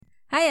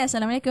Hai,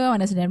 Assalamualaikum.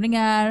 Anda sedang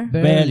mendengar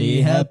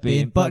Barely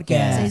Helping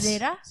Podcast. Saya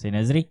Zaira. Saya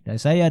Nazri. Dan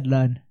saya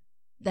Adlan.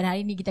 Dan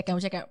hari ini kita akan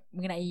bercakap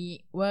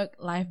mengenai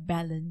work-life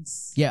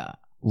balance. Ya.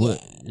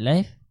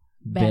 Work-life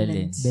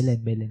balance.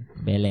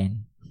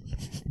 Belen.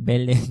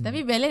 Tapi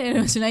balance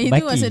dalam bahasa Melayu tu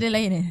Baki. maksud dia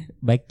lain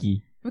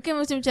Baki. Bukan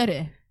macam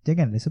cara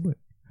Janganlah sebut.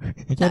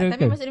 Macam tak, mana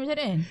tapi ke? maksud dia macam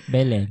mana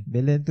Belen.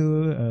 Belen tu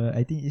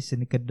I think is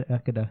in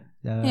Kedah.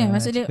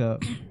 maksud dia-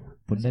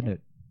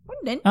 Pondan.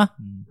 Pondan? Ah.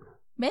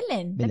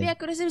 Balance. Balance. Tapi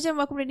aku rasa macam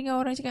aku pernah dengar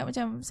orang cakap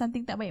macam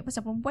something tak baik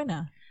pasal perempuan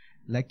lah.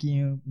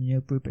 Laki punya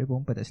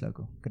perempuan tak silap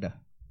aku. Kedah.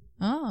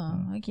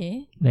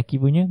 Okay.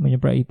 Laki punya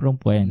menyeberangi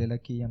perempuan.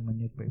 Lelaki yang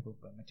menyerupai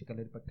perempuan. Macam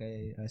kalau dia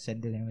pakai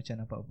sandal yang macam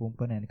nampak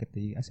perempuan kan, dia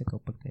kata asal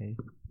kau pakai.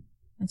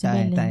 Macam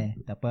Tak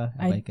balance. tak apa.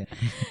 Abaikan.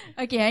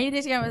 Okay, hari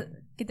ni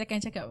kita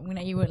akan cakap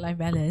mengenai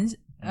work-life balance.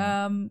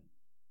 How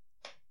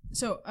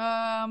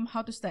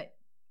to start?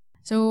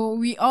 So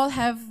we all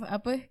have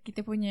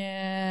kita punya,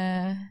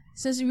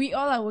 since we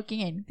all are working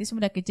kan, kita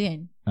semua dah kerja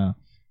kan.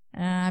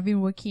 I've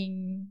been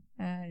working,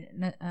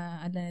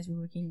 Adlan has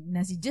been working,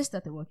 Nazi just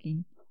started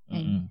working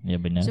kan?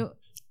 Ya benar. So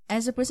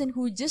as a person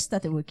who just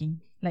started working,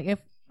 like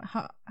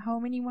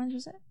how many months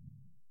was that?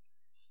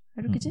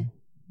 Baru kerja?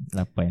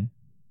 8.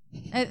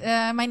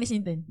 Minus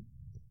intern.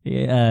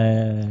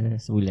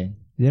 Sebulan.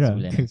 Zara,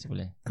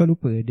 Sebulan. kau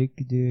lupa dia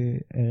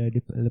kerja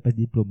lepas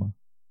diploma.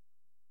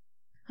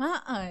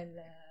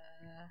 Alah.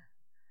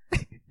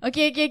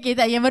 Okay.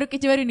 Tak, yang baru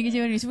kerja baru ni.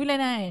 Sebulan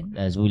lah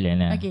kan?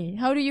 Sebulan lah. Okay,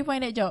 how do you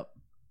find that job?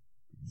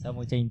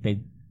 Sama macam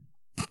intern.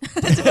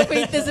 Sebab kau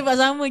intern sebab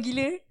sama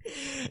gila.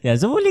 Ya,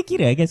 so boleh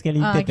kira kan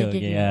sekali intern tu.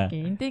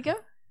 Okay. Intern kau?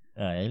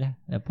 Yalah,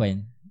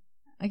 8.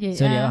 Okay.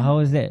 So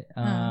how was that?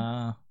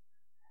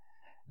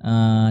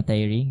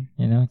 Tiring,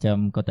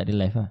 macam kau tak ada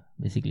life lah,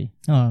 basically.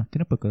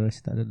 Kenapa kau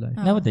rasa tak ada life?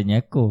 Kenapa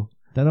tanya aku?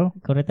 Tak tahu.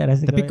 Kau tak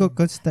rasa Tapi kau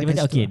start dia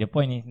macam, kat situ okay, the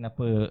point ni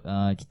kenapa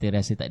kita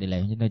rasa tak ada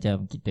life.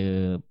 Macam kita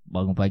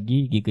bangun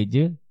pagi, pergi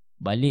kerja,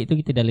 balik tu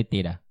kita dah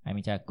letih dah.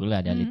 Macam aku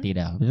lah dah letih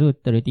dah. Lepas tu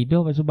terus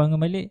tidur, lepas tu bangun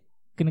balik,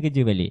 kena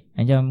kerja balik.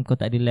 Macam kau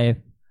tak ada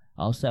life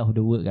outside of the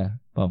work lah.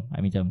 Faham?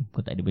 Macam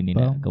kau tak ada benda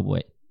nak kau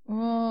buat.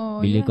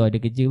 Bila kau ada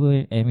kerja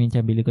pun,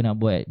 macam bila kau nak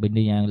buat benda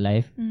yang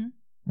live,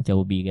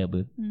 macam hobi ke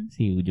apa,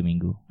 see hujung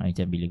minggu.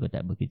 Macam bila kau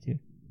tak bekerja.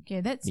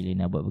 Okay, that's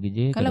Bila nak buat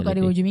bekerja, kalau kau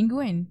ada hujung minggu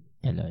kan.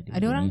 Yalah,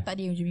 Ada orang tak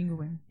ada hujung minggu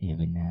kan. Ya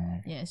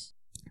benar. Yes.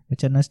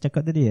 Macam Nas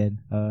cakap tadi kan,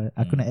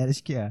 aku nak add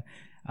sikit lah.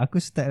 Aku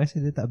start rasa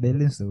dia tak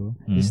balance tu.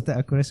 Dia start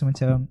aku rasa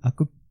macam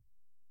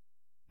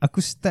Aku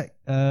start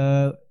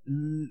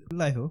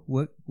life tu,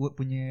 work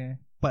punya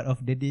part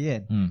of the day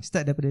kan.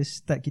 Start daripada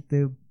start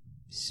kita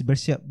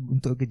bersiap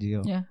untuk kerja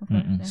tau. Yeah, of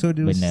course. So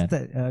dia Benar.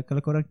 start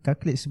kalau korang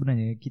calculate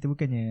sebenarnya kita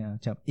bukannya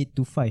macam 8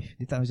 to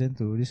 5. Dia tak macam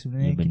tu. Dia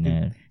sebenarnya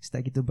kita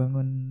start kita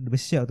bangun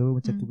bersiap tu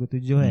macam pukul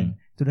 7 kan.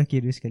 Tu dah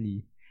kira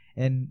sekali.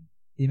 And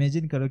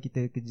imagine kalau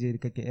kita kerja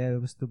dekat KL,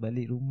 lepas tu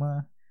balik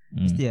rumah,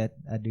 mesti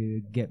ada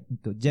gap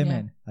untuk jam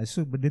kan.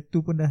 So benda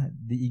tu pun dah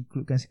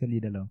di-includekan sekali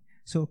dalam.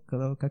 So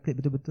kalau calculate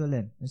betul-betul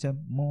kan, macam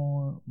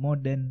more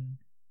than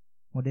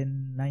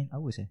 9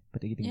 hours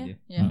patut kita kerja.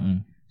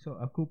 So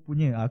aku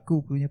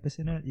punya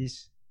personal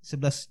is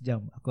 11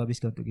 jam aku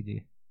habiskan untuk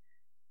kerja.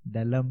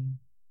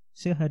 Dalam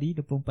sehari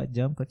 24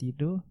 jam kau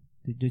tidur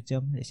 7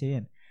 jam let's say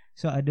kan.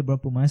 So ada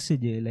berapa masa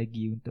je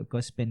lagi untuk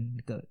kau spend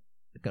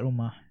dekat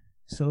rumah.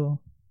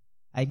 So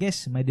I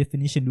guess my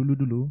definition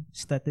dulu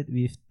started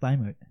with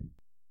timer,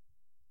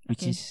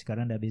 which is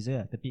sekarang dah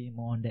beza lah. Tapi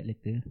more on that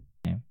later.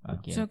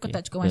 So kau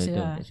tak cukup masa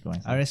lah.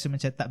 I rasa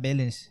macam tak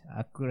balance.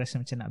 Aku rasa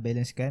macam nak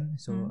balance kan.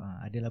 So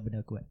adalah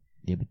benda aku buat.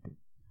 Dia betul.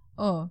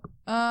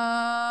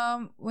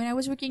 When I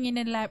was working in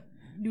a lab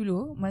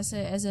dulu, masa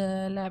as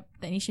a lab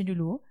technician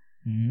dulu,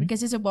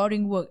 because it's a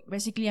boring work.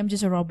 Basically I'm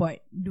just a robot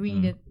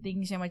doing the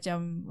things yang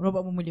macam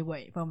robot pun boleh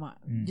buat. Faham tak?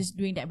 Just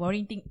doing that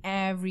boring thing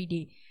every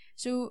day.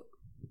 So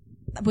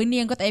benda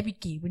yang kau tak payah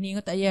fikir, benda yang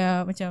kau tak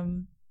payah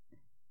macam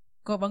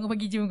kau bangun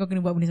pagi je kau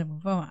kena buat benda sama.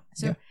 Faham tak?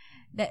 So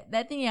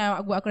that thing yang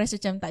aku rasa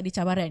macam tak ada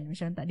cabaran.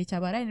 Macam tak ada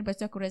cabaran. Lepas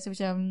tu aku rasa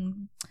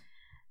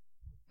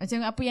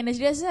macam apa yang dah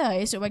jelas lah.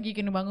 Esok pagi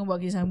kena bangun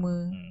buat kerja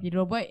sama. Jadi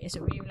robot,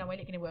 esok pagi pulang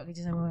balik kena buat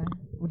kerja sama,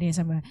 benda yang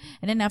sama.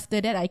 And then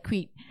after that I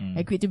quit.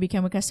 I quit to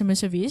become a customer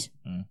service.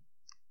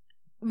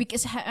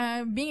 Because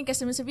being a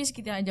customer service,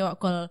 kita nak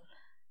jawab call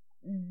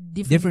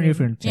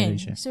different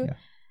challenge. So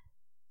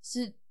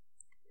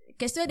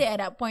so at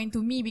that point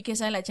to me,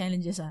 because I like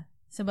challenges lah.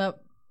 Sebab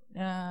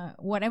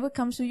whatever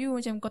comes to you,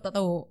 macam kau tak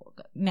tahu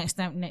next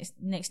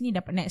ni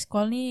dapat next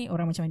call ni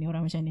orang macam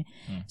ni.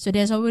 So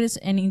there's always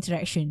an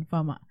interaction.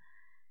 Faham tak?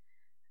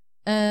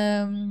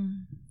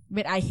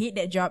 But I hate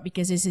that job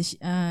because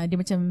dia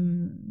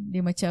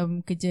macam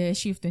kerja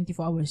shift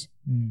 24 hours.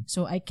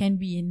 So I can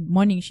be in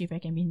morning shift,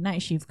 I can be in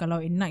night shift. Kalau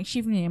in night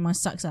shift ni memang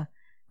sucks lah.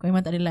 Kau memang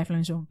tak ada life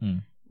langsung.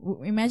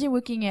 Imagine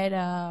working at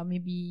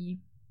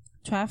maybe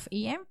 12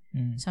 AM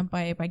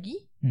sampai pagi.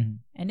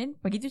 And then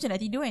pagi tu macam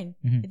nak tidur kan.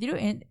 Tidur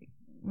and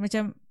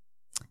macam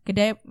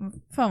kedai,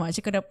 faham tak?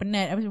 Macam kau dah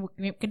penat.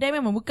 Kedai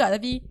memang buka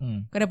tapi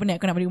kau dah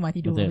penat, kau nak balik rumah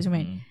tidur. Betul.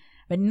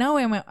 But now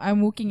I'm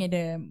working at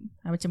the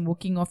macam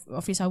working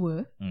office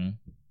hour.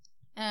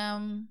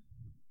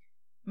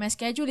 My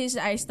schedule is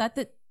I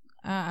started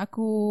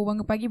aku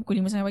bangun pagi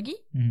pukul 5.30 pagi.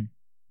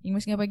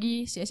 5.30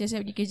 pagi,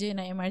 siap-siap pergi kerja,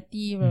 naik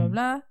MRT bla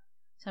bla.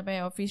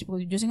 Sampai office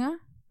pukul 7.30,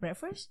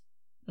 breakfast.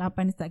 8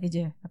 start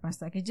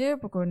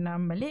kerja, pukul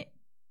 6 balik.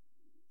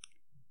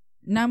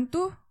 6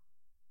 tu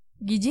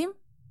pergi gym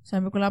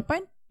sampai pukul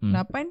 8.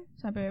 8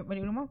 sampai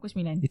balik rumah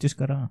pukul 9. Itu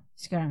sekarang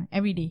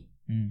everyday.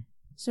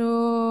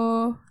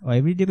 So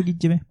everyday pergi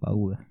gym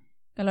power lah.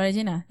 Kalau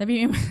rajin lah.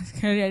 Tapi memang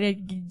kalau ada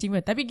gym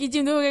lah. Tapi pergi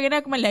gym tu kadang-kadang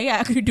aku malas kan.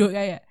 Aku duduk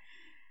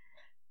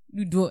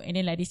and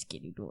then lari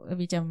sikit duduk.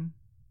 Tapi macam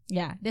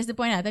that's the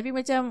point lah. Tapi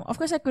macam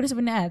of course aku rasa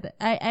benar lah.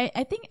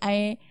 I think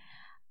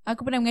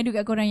aku pernah mengadu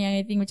kat korang yang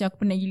I think macam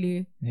aku penat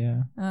gila.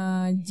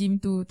 Gym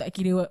tu tak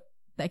kira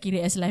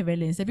as life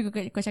balance. Tapi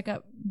kau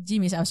cakap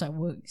gym is outside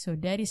work. So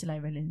that is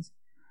life balance.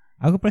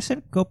 Aku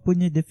perasan kau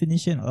punya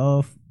definition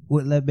of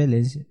work-life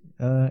balance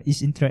is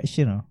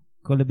interaction lah.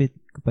 Kau lebih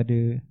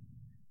kepada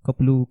kau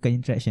perlukan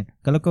interaction.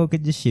 Kalau kau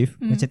kerja shift,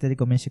 macam tadi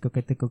kau mention kau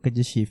kata kau kerja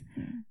shift,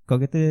 kau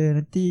kata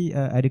nanti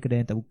ada kedai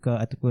yang tak buka,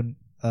 ataupun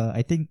I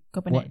think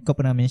kau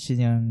pernah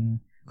mention yang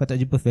kau tak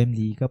jumpa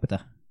family ke apa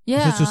tak?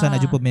 Susah nak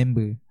jumpa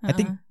member. I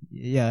think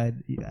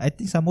I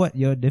think somewhat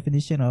your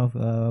definition of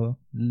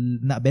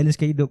nak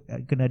balancekan hidup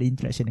kena ada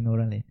interaction dengan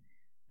orang lain.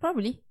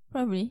 Probably.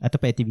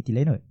 Ataupun aktiviti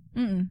lain kot.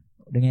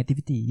 Dengan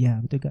aktiviti. Ya,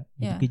 betul tak?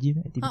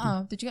 Kerja aktiviti.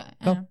 Betul juga.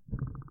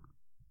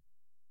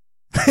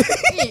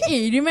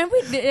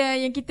 Remember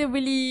yang kita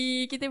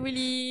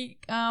beli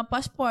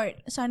passport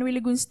Sunway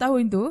Lagoon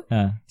setahun tu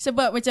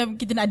sebab macam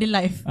kita nak ada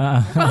live.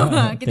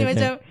 Kita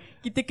macam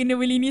kita kena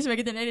beli ni sebab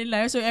kita nak ada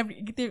live. So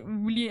kita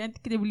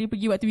boleh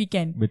pergi waktu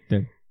weekend.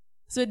 Betul.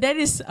 So that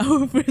is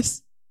our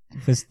first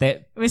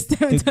step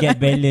to get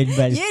balance.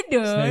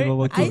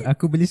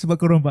 Aku beli sebab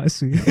korang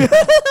bakso.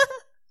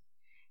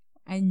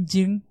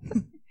 Anjing.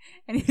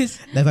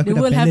 The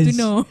world have to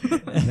know.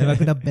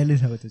 Aku dah balance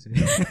apa tu.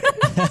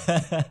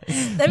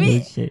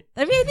 Tapi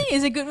I think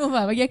it's a good move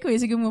lah. Bagi aku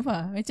it's a good move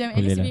lah. Macam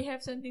at least we have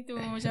something to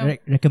macam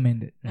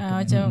recommended.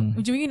 Macam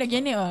ujung minggu nak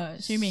pergi ni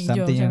swimming.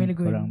 Something yang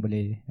korang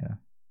boleh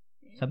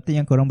something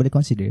yang korang boleh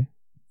consider.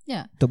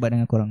 Untuk buat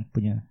dengan korang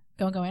punya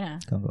kawan-kawan lah.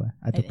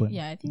 Ataupun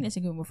I think that's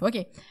a good move.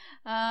 Okay,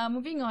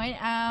 moving on.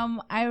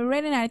 I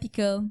read an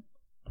article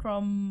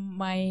from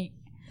my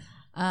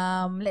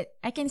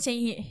I can say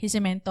he's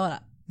a mentor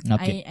lah.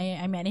 Okay.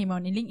 I met him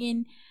on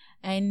LinkedIn,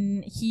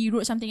 and he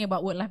wrote something about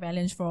work-life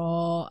balance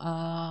for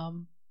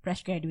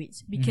fresh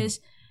graduates,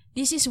 because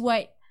this is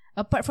what,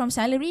 apart from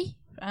salary,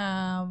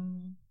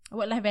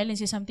 work-life balance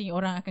is something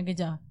orang akan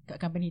kejar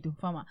kat company tu.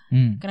 Faham tak?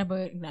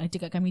 Kenapa nak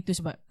kerja kat company tu?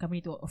 Sebab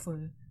company tu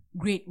offer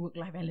great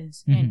work-life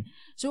balance. Kan?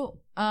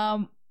 So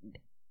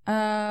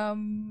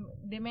my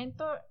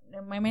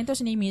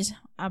mentor's name is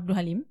Abdul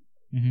Halim.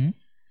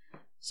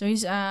 So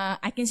he's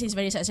I can say he's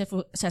very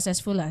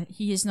successful lah.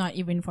 He is not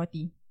even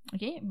 40.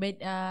 Okay, but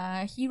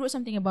he wrote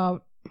something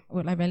about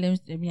work-life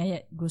balance. The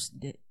ayat goes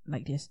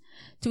like this: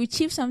 to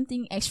achieve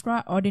something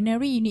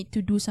extraordinary, you need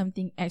to do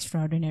something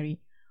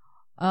extraordinary.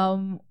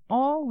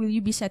 Or will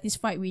you be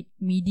satisfied with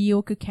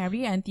mediocre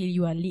career until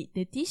you are late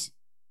 30s?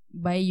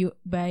 By your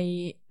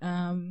 30,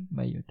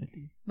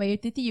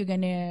 you're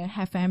gonna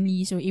have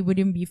family, so it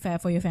wouldn't be fair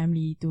for your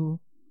family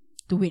to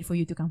wait for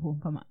you to come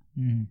home. Faham tak?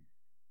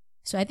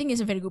 So I think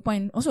it's a very good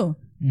point also,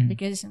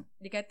 because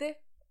dia kata,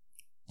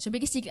 so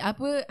basically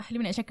apa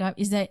Halim nak cakap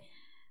is that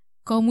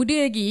kau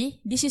muda lagi,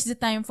 this is the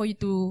time for you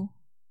to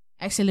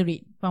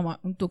accelerate. Faham tak?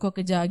 Untuk kau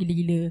kerja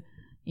gila-gila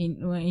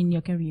in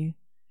your career.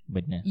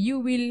 Benar.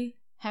 You will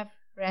have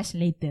rest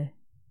later.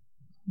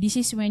 This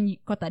is when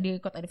kau tak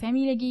ada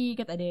family lagi,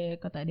 kau tak ada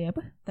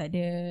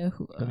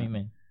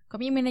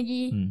commitment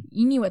lagi.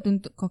 Ini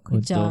waktu untuk kau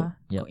kerja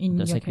in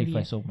your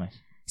career. So much.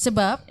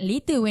 Sebab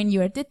later when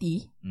you are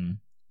 30,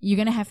 you're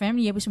gonna have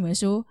family apa semua.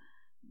 So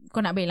kau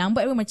nak balik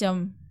lambat pun macam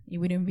it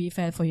wouldn't be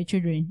fair for your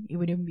children,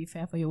 it wouldn't be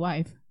fair for your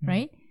wife,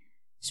 right?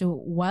 So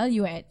while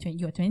you are at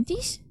your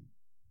 20s,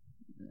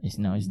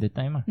 now is the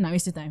time lah. Now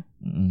is the time.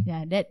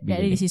 Yeah, that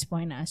is his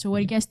point lah. So what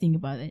do you guys think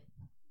about it?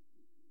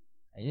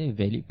 Yeah,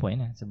 valid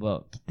point lah.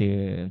 Sebab kita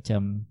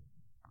macam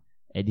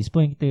at this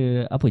point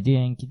kita apa je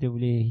yang kita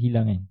boleh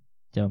hilang kan.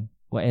 Macam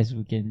what else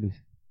we can lose.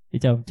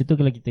 Macam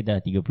contoh kalau kita dah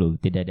 30,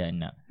 kita dah ada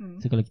anak.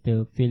 So kalau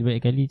kita fail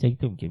banyak kali, macam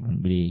kita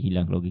mungkin boleh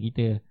hilang keluarga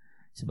kita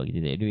sebab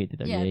kita tak ada duit, kita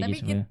tak boleh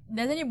lagi semua.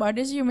 Doesn't it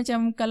bothers you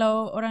macam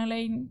kalau orang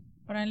lain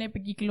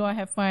pergi keluar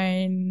have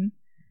fun,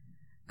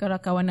 kalau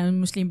kawanan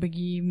Muslim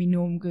pergi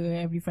minum ke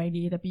every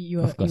Friday, tapi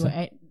you at office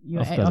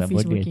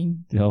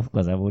working. Of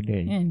course lah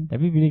bodoh.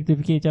 Tapi bila kita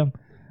fikir macam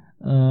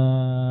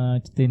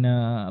kita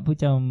nak apa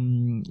macam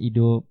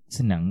hidup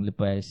senang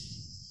lepas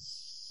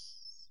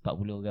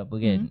 40 ke apa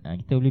kan,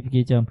 kita boleh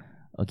fikir macam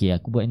okay,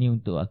 aku buat ni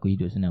untuk aku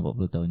hidup senang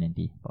 40 tahun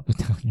nanti.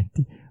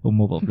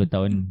 Umur 40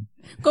 tahun.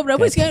 Kau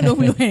berapa sekarang?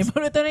 20 kan?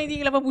 40 tahun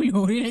nanti 80.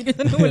 Dia nak hidup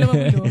sampai umur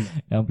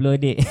 80. 60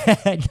 dek.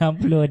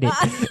 60 dek.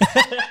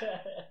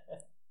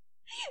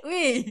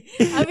 Weh,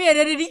 habis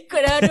ada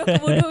record dah. Aduh,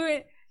 bodoh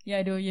kan.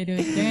 Ya doh.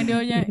 Jangan doh.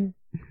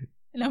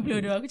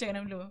 60 tu. Aku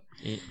cakap 60.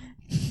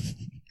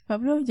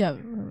 40 jap.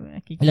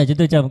 Okay. Yalah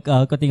contoh macam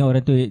kau tengok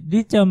orang tu, dia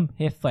macam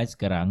have fun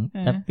sekarang,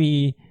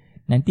 tapi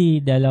nanti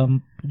dalam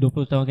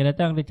 20 tahun akan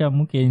datang dia macam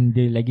mungkin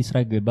dia lagi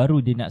struggle,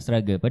 baru dia nak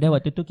struggle. Padahal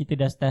waktu tu kita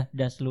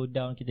dah slow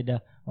down, kita dah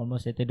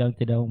almost settle down,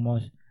 kita dah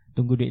almost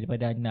tunggu duit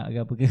daripada anak ke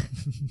apa ke.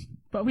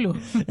 40.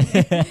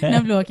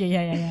 60 okay,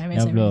 ya.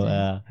 60.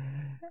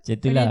 Macam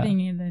tu lah.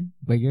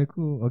 Bagi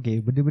aku, okay,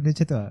 benda-benda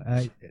macam tu lah.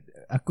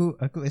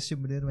 Aku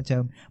assume benda tu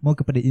macam mau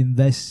kepada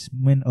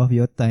investment of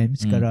your time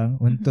sekarang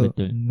untuk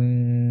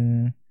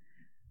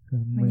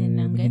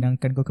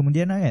menyenangkan kau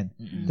kemudian lah kan.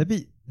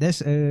 Tapi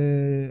there's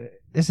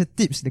a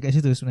tips dekat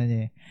situ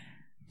sebenarnya.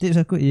 Tips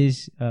aku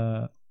is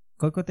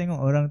kau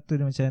tengok orang tu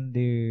dia macam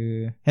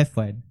dia have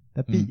fun,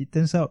 tapi it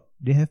turns out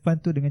dia have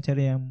fun tu dengan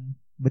cara yang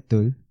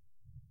betul,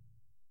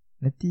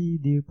 nanti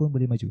dia pun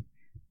boleh maju.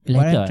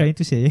 What I'm trying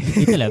to say,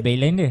 itulah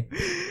backline dia.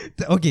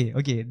 Okay,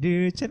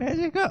 dia macam mana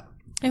cakap,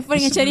 have fun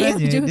dengan cara yang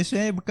betul. Dia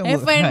sebenarnya bukan have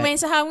work fun hard. Main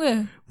saham ke?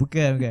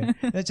 Bukan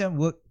Dia macam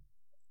work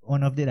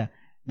one of dia lah.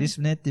 Dia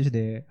sebenarnya tips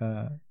dia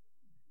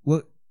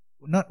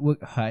not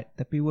work hard,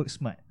 tapi work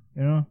smart,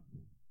 you know.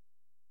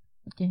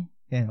 Okay.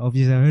 Yeah,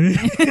 obvious lah.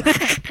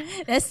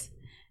 That's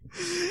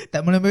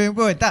tak melambang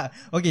pun. Tak.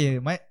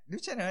 Okay, dia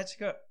macam mana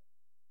cakap,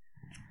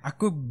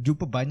 aku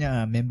jumpa banyak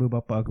member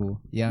bapa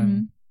aku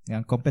yang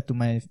compared to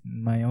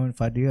my own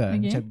father lah,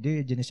 macam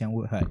dia jenis yang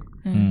work hard.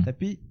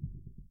 Tapi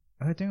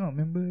aku tengok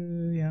member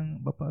yang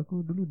bapa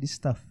aku dulu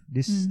this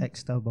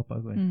ex-staff bapa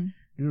aku kan,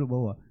 dulu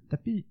bawah.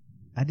 Tapi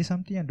ada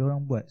something yang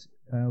diorang buat,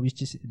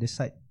 which is the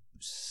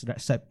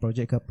side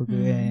project ke apa ke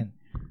kan,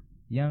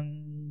 yang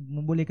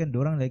membolehkan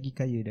diorang lagi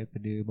kaya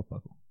daripada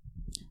bapa aku.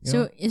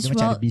 So it's dia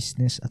macam ada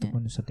business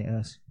ataupun something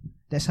else.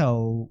 That's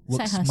how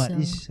work side smart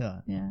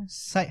hustle. is.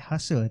 Side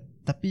hustle.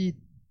 Tapi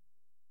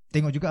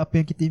tengok juga apa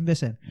yang kita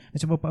invest kan.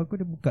 Macam bapa aku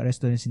dia buka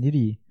restoran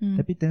sendiri,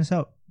 tapi turns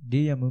out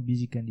dia yang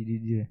membusykan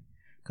diri dia.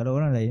 Kalau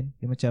orang lain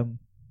dia macam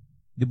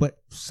dia buat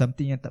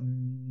something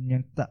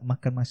yang tak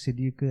makan masa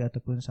dia ke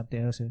ataupun something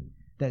else.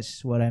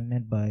 That's what I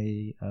meant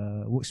by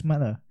work smart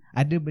lah.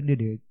 Ada benda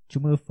dia,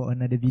 cuma for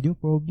another video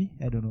probably,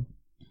 I don't know.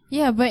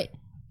 Yeah, but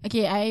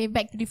okay, I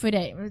back to differ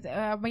that.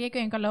 Bagi aku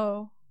yang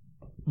kalau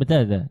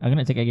Betul. Aku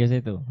nak cakap kisah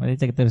tu. Mari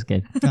cakap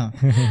teruskan.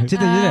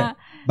 Cerita je tak?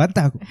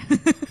 Bantah aku.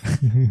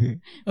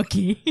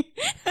 Okay.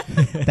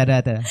 Tak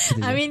ada.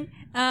 I mean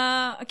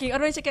okay,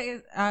 orang cakap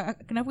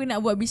kenapa nak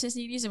buat bisnes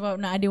sendiri sebab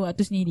nak ada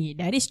waktu sendiri.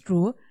 That is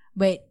true,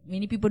 but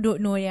many people don't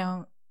know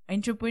yang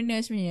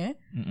entrepreneur sebenarnya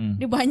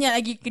dia banyak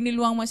lagi kena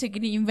luang masa,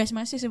 kena invest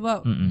masa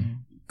sebab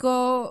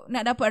kau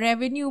nak dapat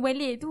revenue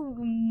balik tu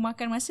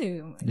makan masa.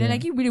 Dan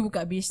lagi bila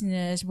buka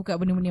bisnes, buka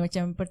benda-benda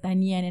macam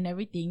pertanian and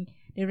everything,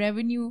 the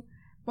revenue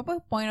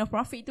point of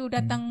profit tu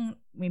datang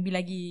maybe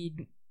lagi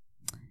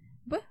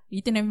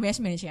return on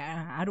investment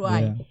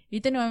ROI.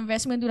 Return on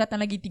investment tu datang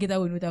lagi 3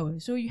 tahun 2 tahun.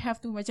 So you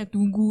have to macam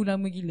tunggu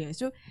lama gila.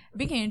 So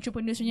being an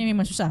entrepreneur sebenarnya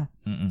memang susah.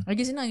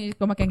 Lagi senang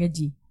kau makan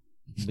gaji.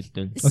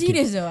 Betul.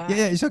 Serious though.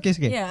 Yeah, it's okay.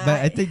 Yeah,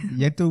 but I think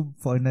you have to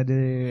for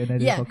another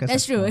podcast.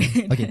 That's true.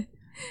 Okay.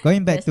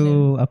 Going back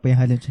to apa yang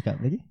Halim cakap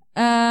lagi.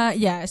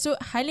 So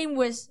Halim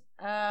was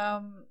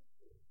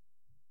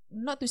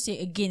not to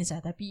say against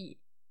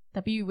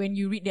tapi when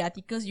you read the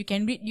articles, you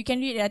can read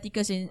the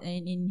articles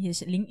in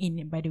his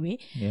LinkedIn, by the way.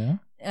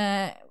 Yeah.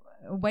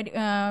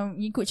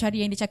 Ikut cara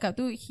yang dia cakap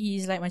tu, he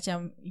is like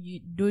macam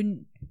you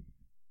don't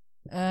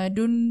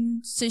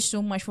search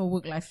so much for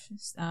work life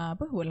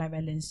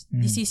balance.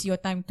 This is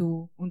your time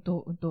to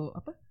untuk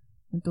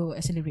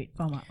accelerate,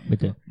 faham tak?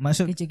 Betul.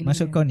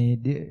 Maksud kau ni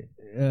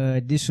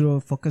dia suruh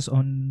fokus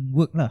on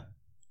work lah.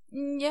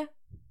 Yeah.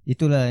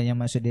 Itulah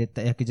yang maksud dia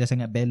tak payah kerja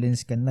sangat,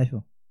 balancekan life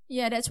tu.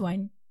 Yeah, that's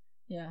one.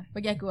 Yeah,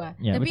 bagi aku lah.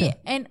 Yeah, tapi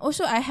betul. and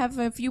also I have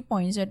a few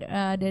points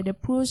the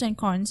pros and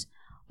cons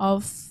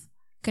of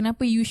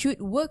kenapa you should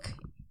work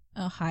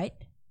hard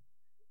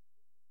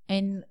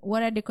and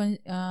what are the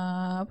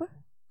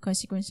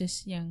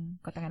consequences yang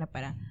kau takkan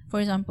dapat lah.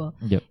 For example,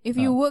 if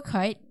you work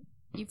hard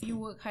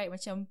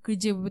macam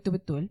kerja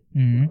betul-betul,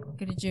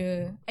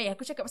 kerja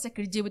aku cakap pasal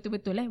kerja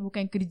betul-betul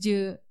bukan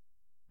kerja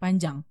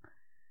panjang.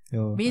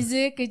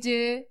 Beza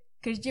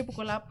kerja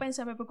pukul 8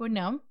 sampai pukul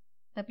 6,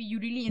 tapi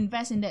you really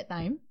invest in that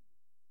time.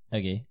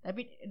 Okay.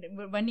 Tapi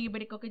berbanding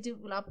daripada kau kerja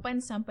pukul 8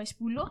 sampai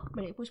 10,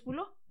 balik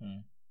pukul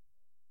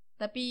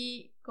 10,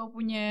 tapi kau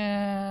punya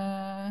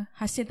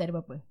hasil tak ada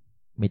apa-apa.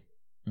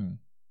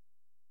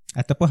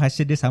 Ataupun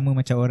hasil dia sama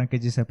macam orang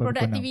kerja sampai pukul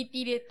 6. Productivity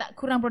dia tak,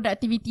 kurang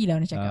productivity lah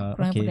orang cakap.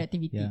 Kurang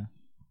productivity.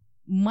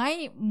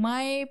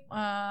 My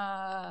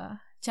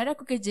cara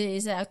aku kerja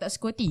is aku tak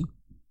suka OT.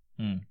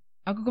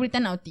 Aku boleh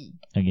tak nak OT.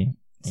 Okay.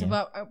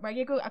 Sebab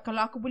bagi aku, kalau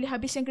aku boleh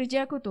habiskan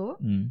kerja aku tu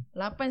 8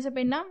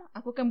 sampai 6,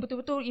 aku akan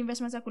betul-betul invest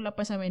masa aku 8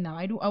 sampai 6.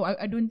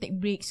 I don't take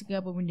breaks ke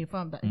apa benda,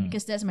 faham tak?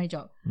 Because that's my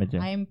job. Betul.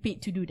 I am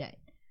paid to do that.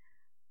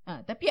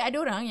 Tapi ada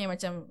orang yang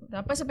macam 8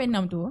 sampai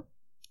 6 tu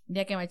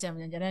dia akan macam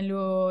jalan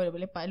lu,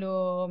 lepak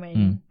lu,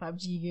 main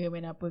PUBG ke,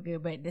 main apa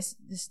ke, but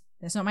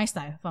that's not my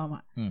style,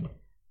 faham tak?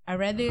 I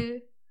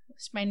rather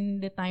spend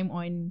the time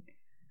on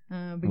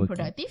being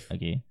productive.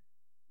 Okay.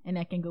 and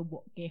I can go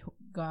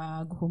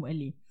home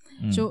early.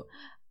 So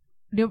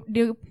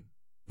the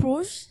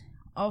pros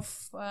of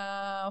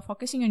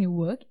focusing on your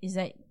work is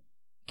that you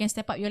can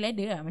step up your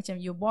ladder lah.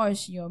 Macam your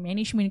boss, your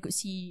management could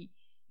see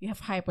you have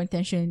high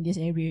potential in this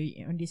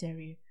area,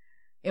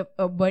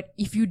 but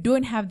if you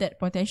don't have that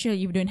potential,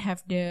 if you don't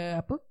have the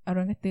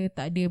orang kata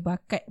tak ada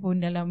bakat pun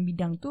dalam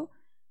bidang tu,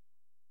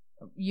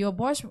 your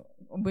boss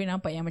boleh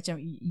nampak yang macam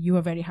you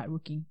are very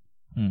hardworking.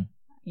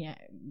 Yeah,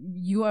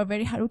 you are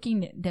very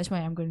hardworking. That's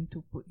why I'm going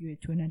to put you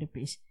to another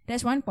place.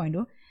 That's one point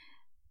though.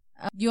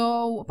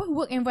 Your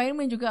work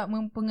environment juga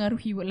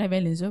mempengaruhi work life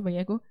balance bagi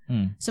aku.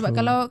 Sebab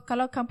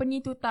kalau company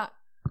tu tak,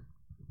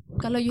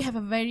 kalau you have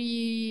a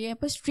very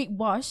strict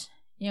boss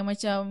yang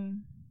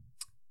macam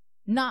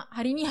nak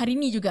hari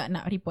ni juga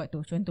nak report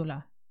tu,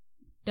 contohlah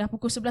dah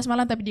pukul 11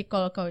 malam tapi dia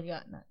call kau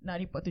juga nak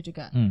report tu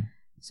juga.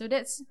 So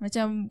that's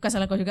macam bukan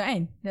salah kau juga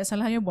kan, that's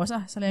salahnya boss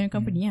lah, salahnya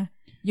company lah.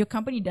 Your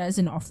company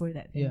doesn't offer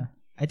that thing.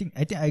 I think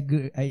I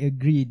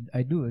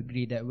do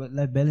agree that work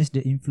life balance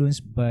the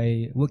influenced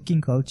by working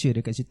culture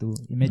dekat situ.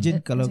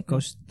 Imagine kalau kau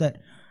start,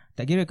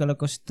 tak kira kalau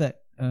kau start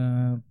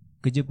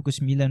kerja pukul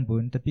 9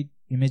 pun, tapi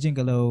imagine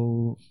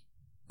kalau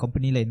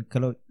company lain,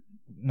 kalau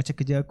macam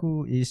kerja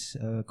aku is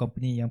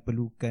company yang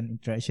perlukan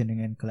interaction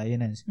dengan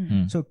klien kan.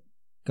 So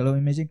kalau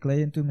imagine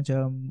klien tu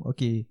macam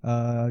okay,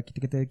 kita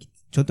kata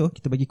contoh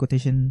kita bagi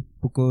quotation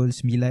pukul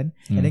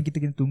 9 and then kita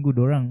kena tunggu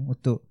dorang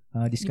untuk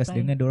discuss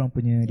dengan dorang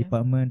punya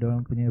department,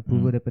 dorang punya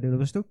approval daripada,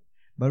 lepas tu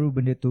baru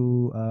benda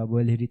tu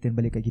boleh return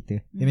balik kat kita.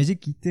 Imagine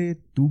kita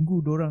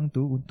tunggu dorang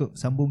tu untuk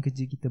sambung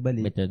kerja kita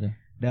balik. Betul tu.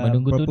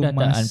 Menunggu tu dah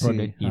tak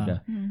unproductive dah.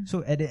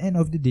 So at the end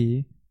of the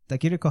day, tak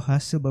kira kau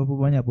hasil berapa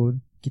banyak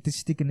pun, kita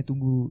still kena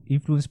tunggu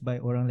influence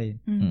by orang lain.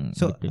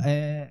 So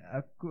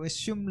aku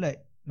assume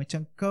like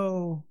macam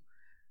kau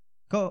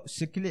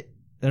circulate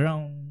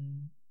around,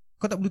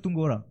 kau tak perlu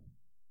tunggu orang.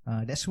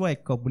 That's why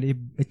kau boleh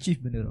achieve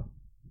benda tu.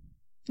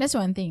 That's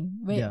one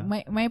thing. But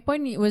my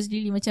point was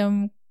really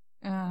macam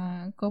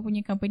kau punya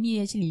company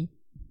actually,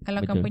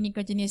 kalau company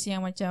kau jenis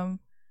yang macam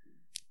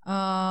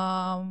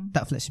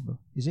tak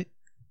flexible, is it?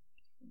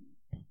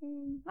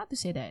 Not to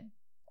say that.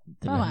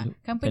 Faham tak?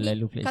 Company,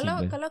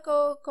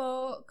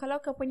 kalau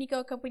company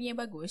kau company yang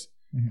bagus,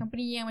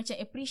 company yang macam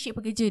appreciate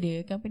pekerja dia,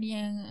 company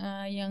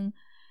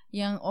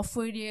yang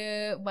offer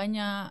dia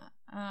banyak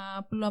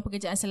peluang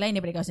pekerjaan selain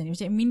daripada kawasan ni.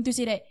 Macam mean to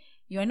say that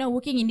you are not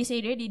working in this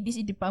area, this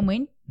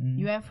department,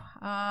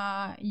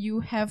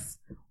 you have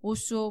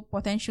also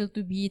potential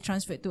to be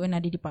transferred to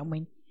another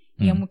department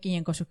yang mungkin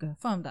yang kau suka.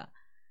 Faham tak?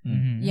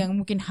 Yang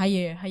mungkin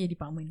higher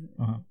department.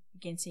 You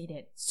can say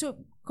that. So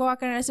kau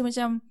akan rasa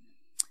macam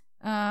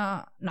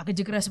nak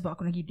kerja keras sebab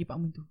aku nak pergi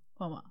department tu.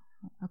 Faham tak?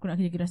 Aku nak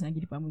kerja keras nak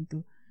pergi department tu.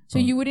 So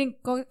you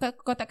wouldn't, kau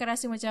takkan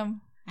rasa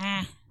macam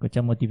kau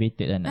macam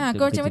motivated lah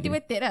kau macam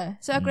motivated lah.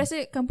 So aku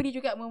rasa company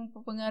juga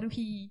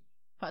mempengaruhi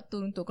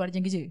faktor untuk kau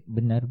rajin kerja.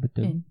 Benar,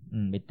 betul.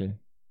 Betul.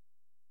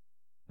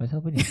 Pasal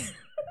apa ni?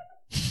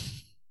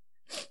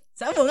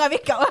 Sambung lah,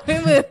 backup lah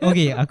member.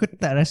 Okay, aku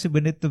tak rasa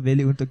benda tu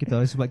valid untuk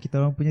kita sebab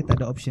kita orang punya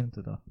tak ada option tu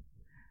tau.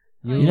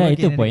 Yelah,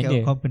 itu point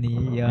dia.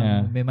 Company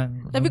yang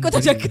memang tapi kau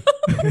tak cakap.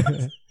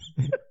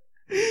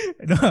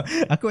 No,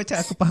 aku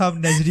faham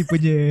Nazri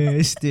punya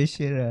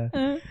situation lah.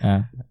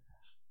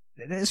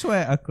 That's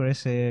why aku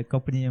rasa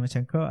company yang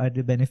macam kau ada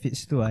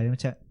benefits tu lah. Yang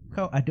macam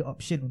kau ada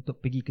option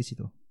untuk pergi ke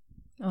situ.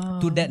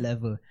 To that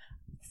level.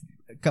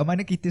 Kat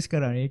mana kita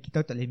sekarang ni,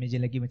 kita tak boleh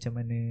imagine lagi macam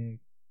mana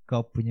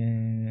kau punya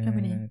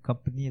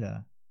company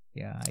lah.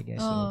 Yeah, I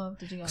guess so.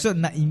 So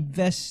nak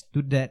invest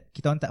to that,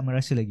 kita orang tak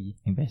merasa lagi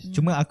invest.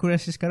 Cuma aku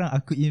rasa sekarang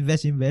aku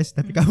invest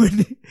tapi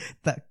company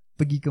tak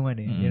pergi ke mana,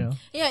 you know.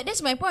 Yeah,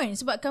 that's my point.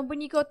 Sebab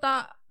company kau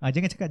tak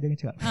jangan cakap.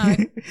 I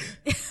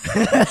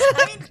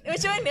mean,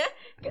 macam mana?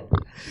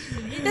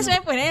 That's my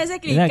point,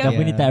 exactly. Yelah,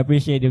 company tak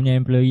appreciate dia punya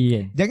employee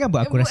kan. Jangan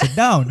buat aku rasa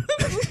down.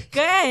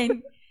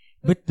 Kan?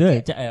 Betul.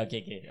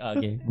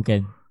 Okay,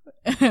 bukan.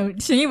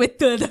 Sebenarnya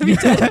betul tapi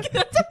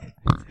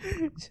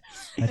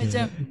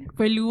macam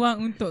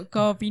peluang untuk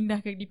kau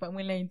pindah ke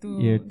department lain tu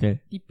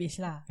tipis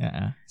lah.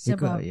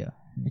 Sebab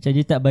macam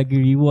dia tak bagi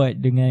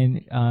reward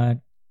dengan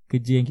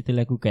kerja yang kita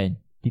lakukan.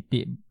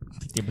 Titik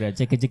berat.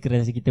 Macam kerja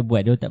keras yang kita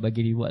buat, dia tak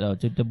bagi reward tau.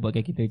 Contoh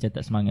buatkan kita macam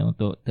tak semangat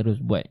untuk terus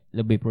buat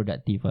lebih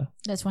produktif lah.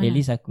 That's one. At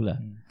least akulah.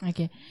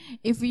 Okay,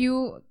 if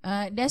you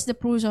that's the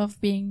pros of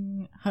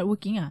being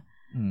hardworking lah.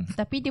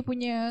 Tapi dia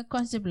punya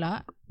cons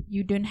pula,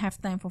 you don't have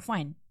time for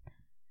fun.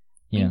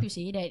 Mean to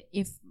say that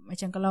if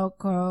macam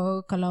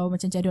kalau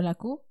macam jadual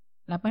aku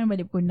 8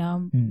 balik pukul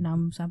 6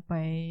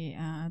 sampai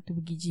tu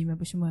pergi gym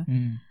apa semua.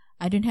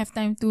 I don't have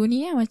time to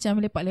ni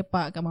macam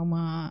lepak-lepak kat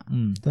mama,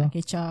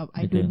 catch up.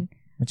 I don't.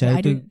 Macam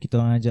itu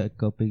kita orang ajak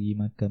kau pergi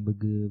makan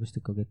burger, lepas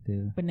tu kau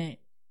kata penat.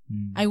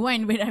 I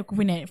want but aku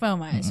penat.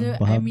 Faham tak? So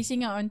I'm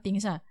missing out on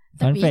things lah.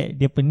 Fun fact,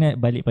 dia penat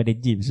balik pada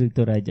gym, so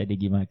kita orang ajak dia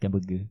pergi makan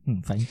burger.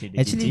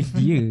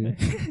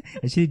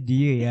 Actually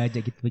dia yang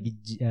ajak kita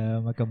pergi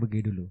makan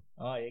burger dulu.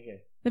 Oh ya ke?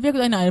 Tapi aku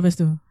tak nak lepas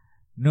tu.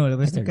 No,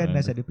 lepas tu kan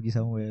dah ada pergi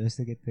somewhere. Lepas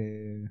tu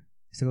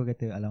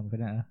kata alam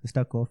penat lah. Lepas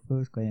tu aku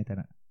offer, kau yang tak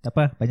nak. Tak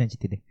apa, banyak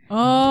cerita dia.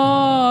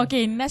 Oh,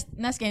 okay.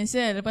 Nas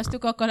cancel. Lepas tu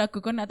kau call aku.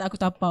 Kau nak tak aku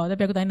tapau.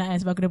 Tapi aku tak nak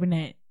sebab aku dah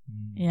penat.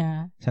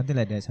 Yeah. Something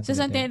like that.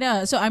 Something like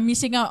that. So I'm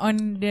missing out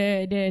on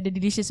the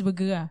delicious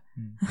burger lah.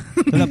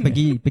 Itulah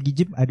pergi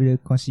gym ada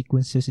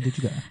consequences dia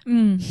juga.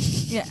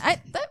 Yeah,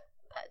 tak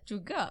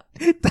juga.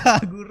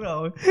 Tak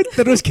gurau.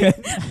 Teruskan.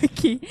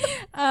 Okay.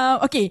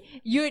 Okay.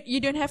 You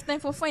don't have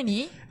time for fun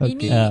ni. Okay.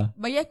 Ini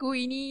bagi aku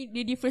ini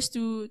dia differs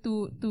to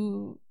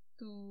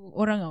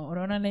orang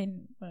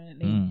lain.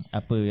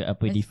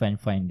 Apa define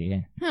fun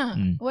dia kan?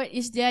 What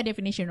is their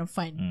definition of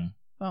fun?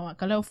 Faham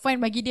tak? Kalau fun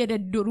bagi dia ada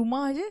duduk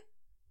rumah je,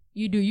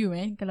 you do you,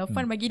 man. Kalau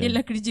fun bagi dia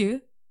lah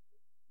kerja,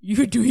 you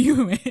do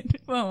you, man.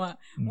 Faham tak?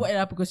 Buat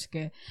lah apa kau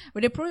suka.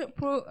 But the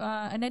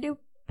another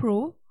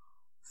pro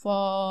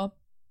for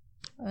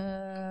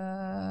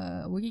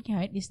working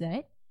hard is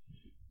that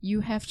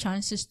you have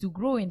chances to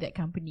grow in that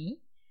company,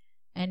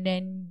 and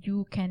then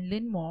you can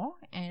learn more.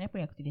 And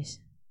apa yang aku tulis?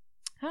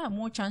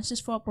 More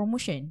chances for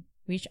promotion,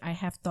 which I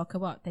have talked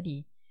about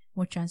tadi.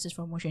 More chances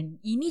for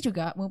promotion. Ini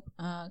juga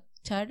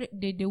cara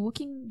the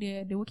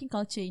working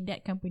culture in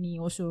that company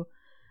also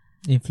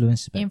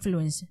influence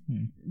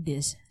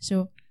this.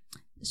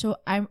 So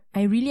I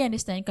really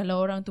understand kalau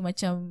orang tu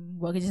macam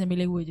buat kerja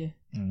sambil lewa je.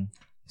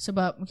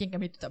 Sebab mungkin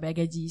company tu tak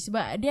bayar gaji.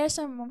 Sebab there are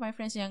some of my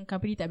friends yang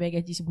company tak bayar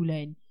gaji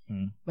sebulan,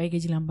 bayar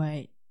gaji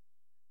lambat.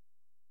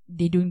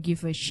 They don't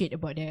give a shit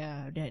about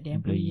their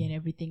employee and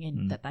everything,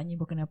 and tak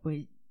tanya pun kenapa.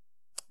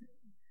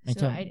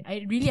 So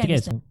I really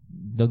understand.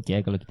 Don't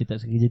care kalau kita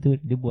tak suka kerja tu,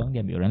 dia buang, dia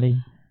ambil orang lain.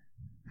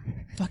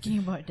 Talking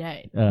about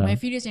that, my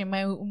videos and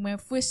my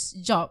first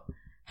job,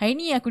 hari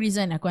ni aku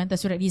resign, aku hantar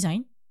surat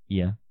resign.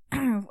 Yeah.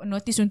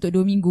 Notice untuk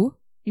 2 minggu.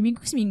 2 minggu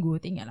ke seminggu,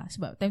 tak ingat lah.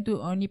 Sebab time tu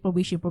only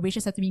probation 1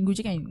 minggu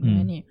je kan.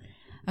 Ni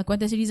aku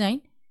hantar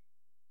resign.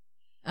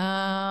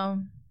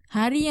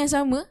 Hari yang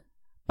sama,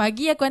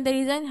 pagi aku hantar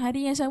resign,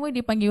 hari yang sama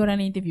dia panggil orang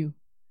lain interview.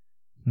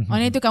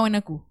 Orang itu kawan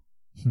aku.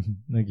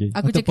 Okay.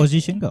 Aku untuk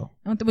position kau?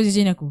 Untuk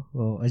position aku.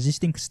 Oh,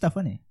 existing staff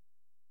kan ni?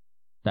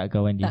 Tak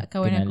kawan dia. Tak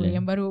kawan aku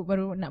yang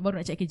baru nak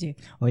cari kerja.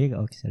 Oh ya,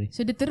 okay, sorry.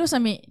 So dia terus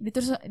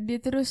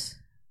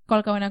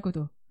call kawan aku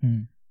tu.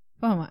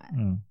 Faham tak?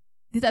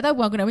 Dia tak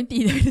tahu pun aku nak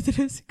berhenti, tapi dia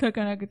terus call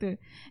kawan aku tu.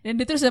 Dan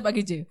dia terus dapat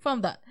kerja.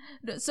 Faham tak?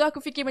 So aku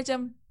fikir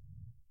macam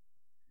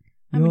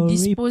I'm a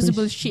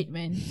disposable shit,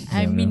 man.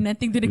 I mean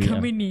nothing to the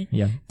company.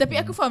 Tapi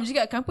aku faham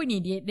juga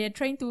company they're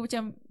trying to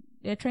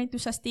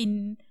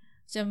sustain,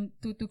 macam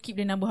to keep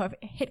the number of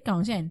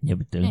headcounts kan. Ya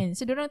betul. And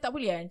so diorang tak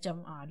boleh lah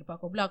macam lepas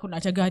kau belah aku nak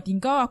jaga hati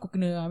kau, aku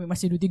kena ambil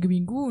masa 2-3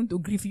 minggu untuk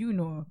grief you,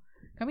 no.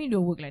 Kami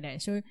don't work like that.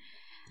 So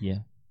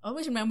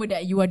always remember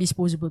that you are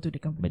disposable to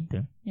the company.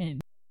 Betul.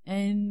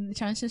 And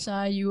chances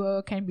are you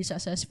can be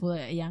successful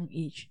at a young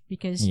age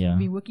because you've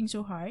been working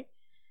so hard.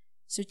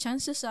 So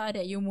chances are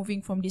that you're moving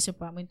from this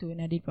department to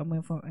another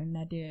department, from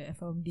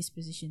this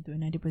position to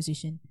another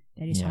position.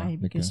 That is high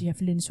because you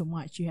have learned so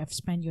much. You have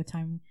spent your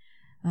time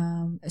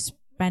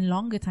spend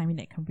longer time in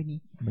that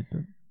company.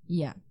 Betul.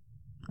 Yeah.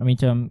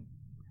 Macam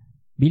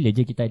bila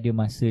je kita ada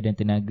masa dan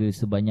tenaga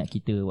sebanyak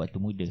kita waktu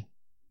muda.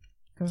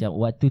 Macam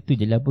waktu tu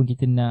je lah pun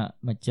kita nak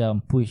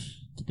macam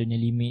push kita punya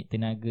limit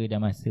tenaga dan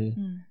masa.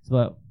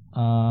 Sebab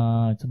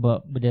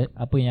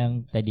apa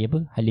yang tadi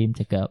Halim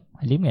cakap.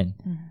 Halim kan?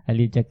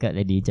 Halim cakap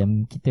tadi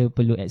macam kita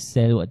perlu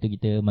excel waktu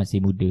kita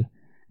masih muda.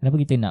 Kenapa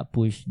kita nak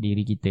push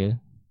diri kita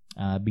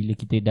bila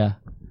kita dah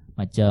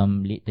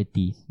macam late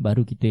 30s,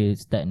 baru kita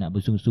start nak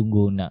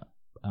bersungguh-sungguh nak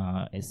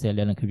excel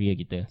dalam career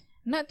kita.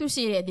 Not to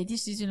say that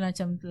this is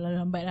macam terlalu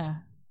lambat lah.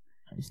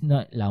 It's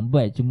not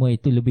lambat, cuma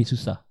itu lebih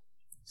susah.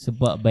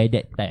 Sebab by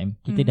that time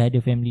kita dah ada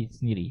family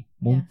sendiri.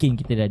 Mungkin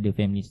kita dah ada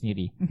family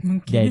sendiri.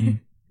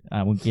 Dan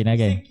mungkin lah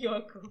kan.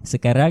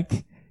 Sekarang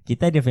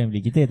kita ada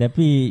family kita,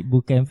 tapi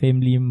bukan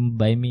family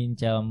by mean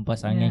macam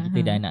pasangan kita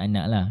dan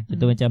anak-anak lah.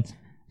 Contoh macam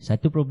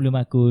satu problem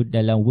aku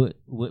dalam work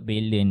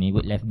balance ni,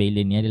 work life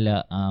balance ni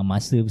adalah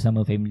masa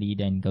bersama family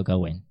dan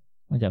kawan-kawan.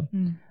 Macam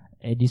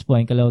at this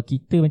point kalau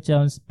kita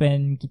macam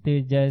spend,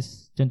 kita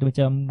just contoh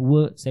macam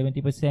work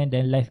 70%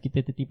 dan life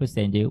kita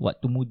 30% je.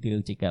 Waktu muda,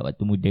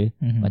 waktu muda,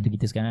 waktu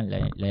kita sekarang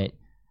like late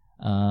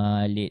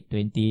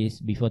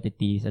 20s, before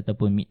 30s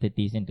ataupun mid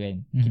 30s kan tu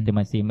kan. Kita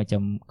masih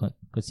macam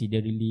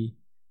considerably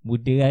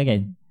muda lah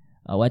kan.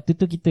 Waktu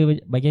tu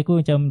kita, bagi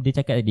aku macam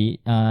dia cakap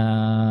tadi,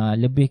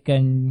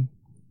 lebihkan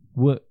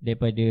work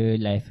daripada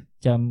life.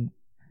 Macam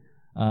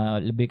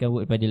lebihkan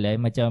work daripada life.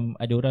 Macam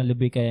ada orang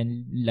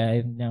lebihkan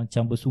life yang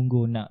macam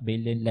bersungguh nak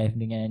balance life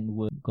dengan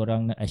work.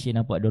 Korang asyik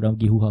nampak ada orang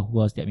pergi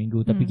hura-hura setiap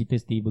minggu, tapi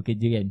kita still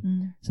bekerja kan.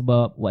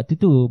 Sebab waktu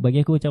tu bagi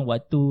aku macam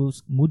waktu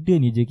muda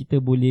ni je kita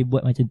boleh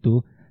buat macam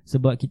tu.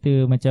 Sebab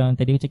kita macam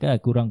tadi aku cakap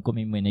kurang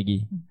komitmen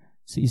lagi.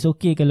 So it's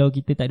okay kalau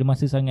kita tak ada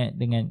masa sangat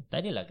dengan,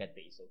 tak adalah kata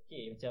it's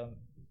okay, macam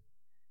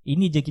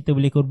ini je kita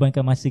boleh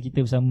korbankan masa kita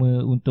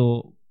bersama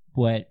untuk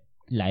buat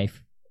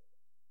life,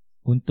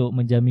 untuk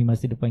menjamin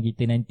masa depan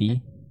kita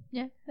nanti.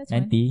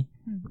 Nanti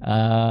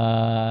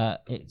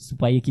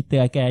supaya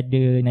kita akan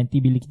ada nanti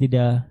bila kita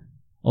dah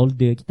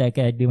older, kita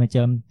akan ada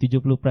macam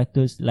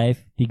 70%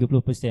 life,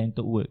 30%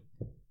 untuk work.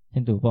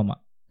 Macam tu, faham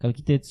tak? Kalau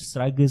kita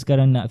struggle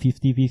sekarang nak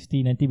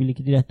 50-50, nanti bila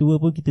kita dah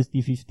tua pun kita still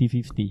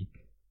 50-50.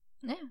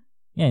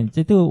 Kan?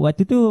 Macam tu,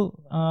 waktu tu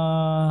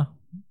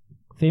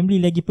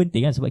family lagi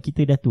penting kan, sebab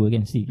kita dah tua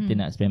kan. Kita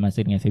nak spend masa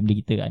dengan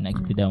family kita,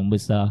 anak kita dah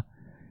membesar.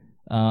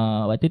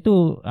 Waktu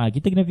tu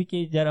kita kena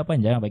fikir jarak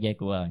panjang bagi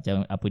aku lah.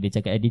 Macam apa dia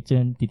cakap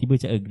Edison,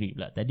 tiba-tiba macam agree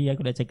pula. Tadi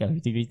aku dah cakap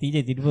 50-50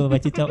 je, tiba-tiba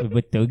baca cakap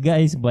betul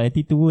guys, sebab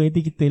nanti tua nanti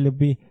kita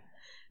lebih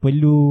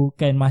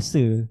perlukan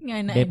masa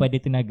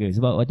daripada tenaga.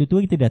 Sebab waktu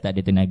tua kita dah tak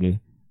ada tenaga,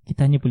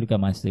 kita hanya perlukan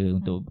masa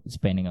untuk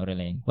spend dengan orang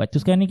lain.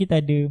 Waktu sekarang ni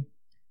kita ada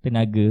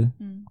tenaga,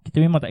 kita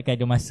memang takkan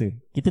ada masa.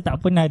 Kita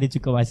tak pernah ada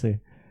cukup masa.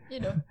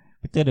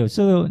 Betul tu.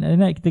 So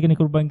nak kita kena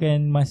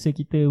korbankan masa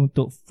kita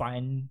untuk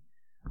fun,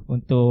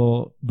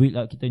 untuk build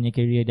up kita punya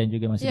career dan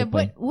juga masa depan.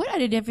 But what are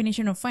the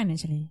definition of fun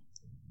actually?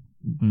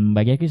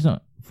 Bagi aku it's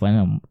not fun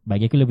lah.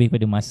 Bagi aku lebih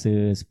pada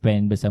masa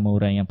spend bersama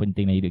orang yang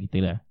penting dalam hidup kita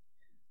lah.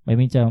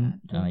 Macam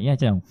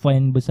macam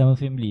fun bersama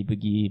family,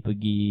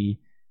 pergi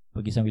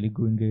sambil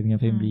lagoon ke dengan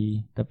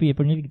family. Tapi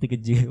apparently kita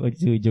kerja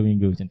waktu hujung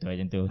minggu macam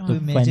tu. Tu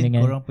fun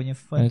dengan korang punya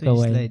fun tu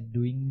is like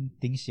doing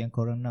things yang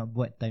korang nak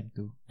buat time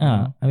tu.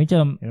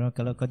 Macam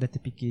kalau kau dah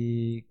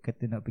terfikir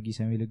kata nak pergi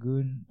sambil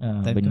lagoon,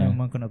 time tu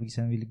memang kau nak pergi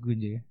sambil lagoon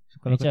je.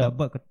 So kalau kau tak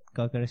buat,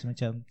 kau akan rasa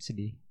macam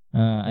sedih.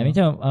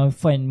 Macam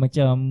fun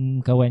macam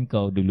kawan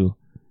kau dulu,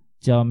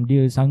 macam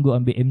dia sanggup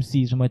ambil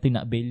MC semua tu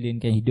nak balance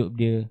kan hidup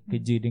dia,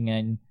 kerja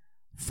dengan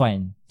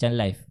fun macam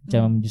live.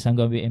 Macam dia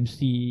sanggup ambil MC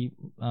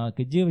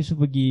kerja, lepas tu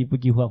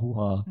pergi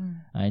huha-huha.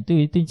 Itu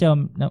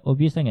macam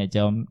obvious sangat.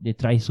 Macam dia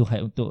try so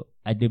hard untuk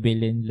ada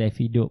balance life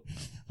hidup.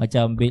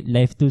 Macam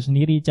life tu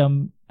sendiri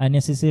macam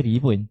unnecessary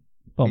pun.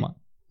 Faham tak?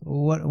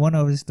 One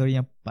of the story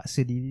yang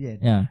paksa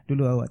diri kan,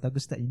 dulu waktu aku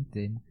start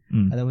intern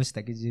ataupun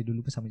start kerja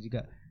dulu pun sama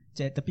juga.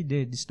 Tapi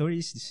the story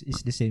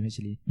is the same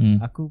actually.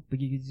 Aku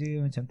pergi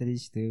kerja macam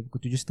tadi cerita,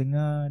 pukul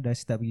 7.30 dah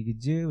start pergi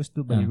kerja. Lepas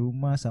tu balik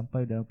rumah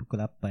sampai dalam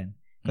pukul 8.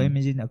 Kau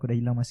imagine aku dah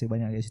hilang masa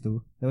banyak kat situ.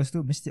 Lepas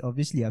tu mesti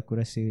obviously aku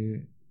rasa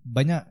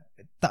banyak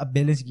tak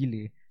balance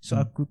gila. So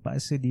aku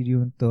paksa diri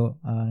untuk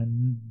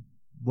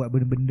buat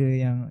benda-benda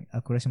yang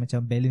aku rasa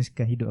macam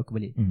balancekan hidup aku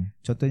balik.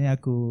 Contohnya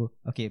aku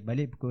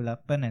balik pukul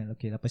 8 kan.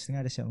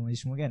 8.30 dah siap mandi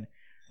semua kan.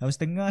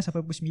 8.30 sampai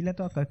pukul 9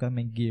 tu aku akan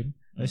main game.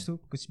 Lepas tu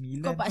pukul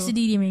 9 kau paksa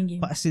diri main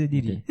game. Paksa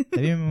diri.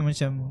 Tapi memang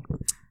macam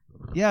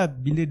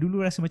bila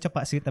dulu rasa macam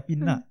paksa, tapi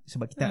nak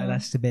sebab kita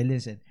rasa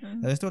balance kan.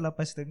 Lepas tu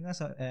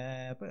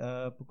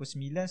 8.30 pukul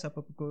 9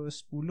 sampai pukul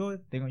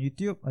 10 tengok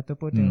YouTube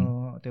ataupun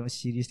tengok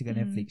series dekat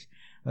Netflix.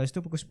 Lepas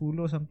tu pukul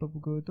 10 sampai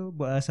pukul tu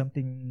buat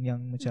something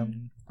yang macam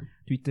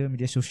Twitter,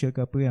 media sosial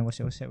ke apa yang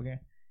WhatsApp kan.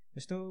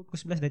 Lepas tu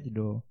pukul 11 dah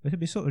tidur. Lepas tu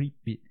besok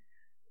repeat.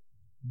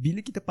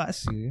 Bila kita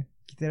paksa,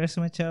 kita rasa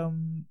macam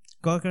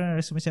kau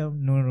akan rasa macam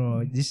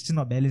no, this is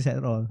not balance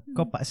at all.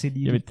 Kau paksa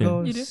diri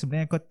kau,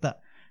 sebenarnya kau tak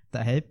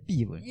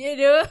happy pun.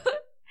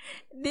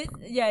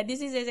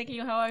 This is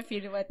exactly how I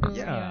feel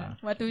waktu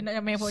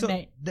nak main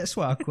Fortnite. So that's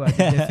why aku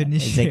ada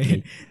definition.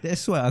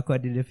 That's why aku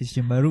ada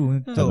definition baru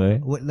untuk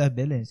work life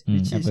balance,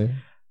 which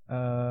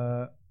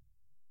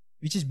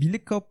is bila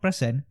kau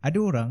perasan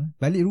ada orang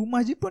balik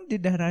rumah je pun dia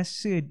dah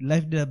rasa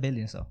life dia dah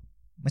balance tau.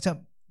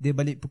 Macam dia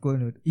balik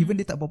pukul even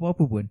dia tak buat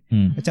apa-apa pun.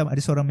 Macam ada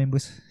seorang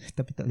members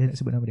tapi tak boleh nak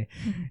sebut nama dia.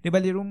 Dia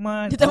balik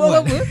rumah, dia tak buat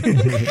apa-apa.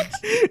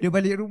 Dia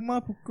balik rumah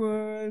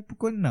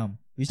pukul 6,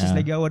 which is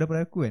lagi awal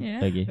daripada aku kan.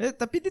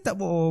 Tapi dia tak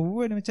buat apa-apa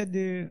pun. Macam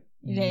dia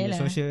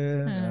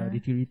social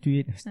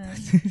retweet.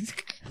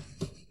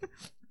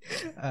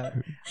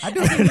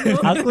 Aduh,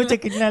 aku macam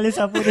kenal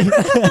siapa dia.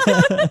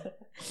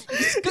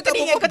 Kau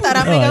kena ingat kau tak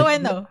ramai kawan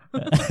tau.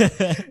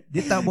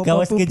 Dia tak buat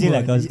kawan apa-apa sekerja pun.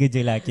 lah. Kawan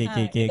sekerja lah.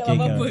 Okay.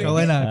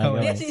 Kawan lah.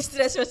 Dia si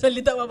stress pasal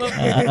dia tak buat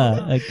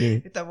apa-apa.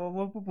 Dia tak buat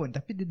apa-apa pun,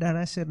 tapi dia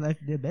dah rasa life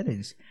dia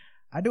balance.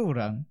 Ada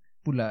orang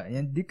pula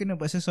yang dia kena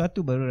buat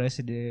sesuatu baru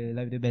rasa dia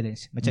life dia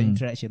balance. Macam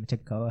interaction, macam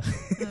kau lah.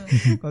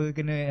 Kau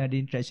kena ada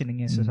interaction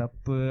dengan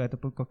sesiapa,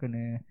 ataupun kau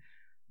kena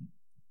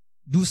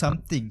do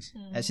something,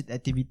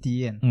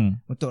 activity kan,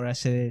 untuk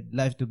rasa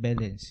life tu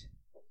balance.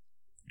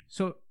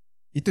 So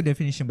itu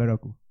definition baru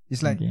aku.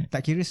 It's like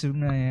tak kira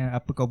sebenarnya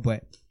apa kau buat,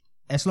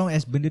 as long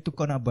as benda tu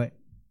kau nak buat,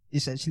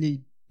 it's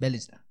actually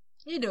balanced lah.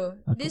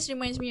 This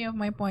reminds me of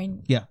my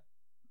point.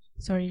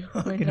 Sorry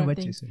for kena baca,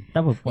 interrupting. sorry.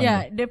 Tak apa point.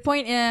 The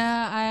point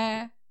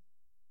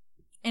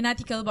an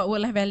article about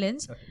work-life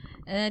balance.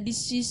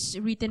 This is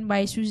written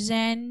by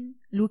Suzanne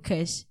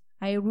Lucas.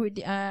 I read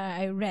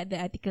the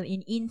article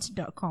in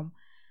int.com.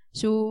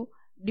 So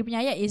dia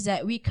punya ayat is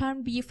that we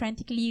can't be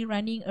frantically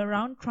running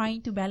around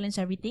trying to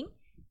balance everything.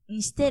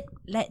 Instead,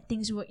 let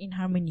things work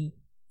in harmony.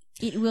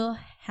 It will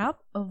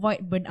help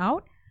avoid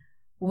burnout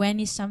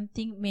when it's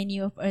something many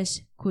of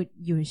us could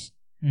use.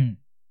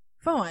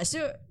 Faham tak?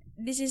 So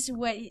this is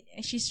what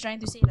she's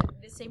trying to say, like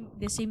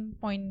the same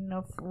point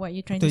of what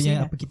you're trying to say. Itu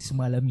yang apa kita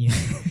semua alami.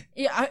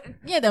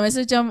 Tak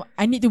masa macam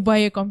I need to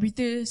buy a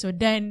computer, so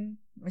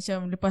then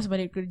macam lepas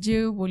balik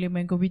kerja boleh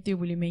main komputer,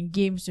 boleh main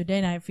game, so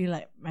then I feel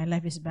like my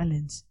life is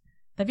balanced.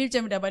 Tapi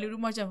macam dah balik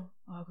rumah macam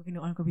aku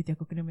kena on komputer,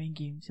 aku kena main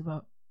game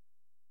sebab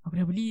aku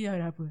dah beli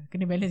dah apa,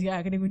 kena balance ke,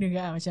 kena guna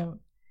ke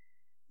macam.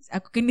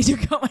 aku kena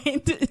juga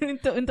main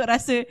untuk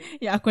rasa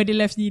aku ada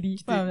life sendiri.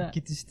 Faham tak?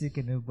 Kita still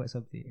kena buat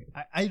something.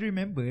 I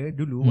remember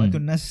dulu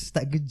waktu Nas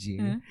start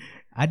kerja,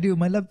 ada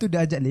malam tu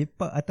dia ajak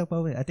lepak atau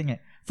apa. I ingat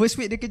first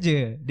week dia kerja,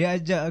 dia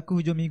ajak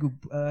aku hujung minggu,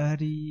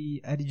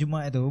 hari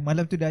Jumaat tu.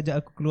 Malam tu dia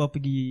ajak aku keluar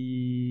pergi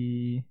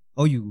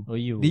OU.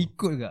 Dia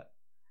ikut tak?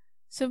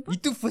 Sebab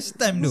itu first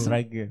time tu.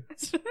 Struggle.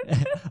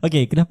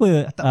 Okay,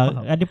 kenapa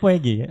ada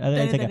point lagi?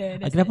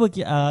 Kenapa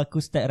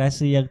aku start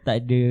rasa yang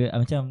tak ada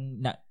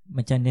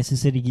macam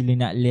necessary gila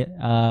nak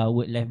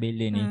work life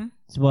balance ni?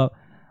 Sebab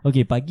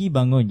okay, pagi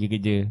bangun je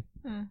kerja.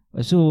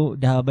 Lepas tu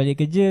dah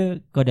balik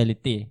kerja, kau dah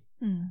letih.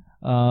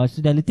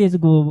 So dah letih, so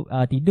kau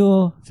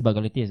tidur. Sebab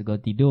kau letih, so kau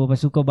tidur.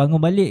 Lepas tu kau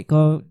bangun balik,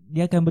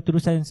 dia akan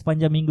berterusan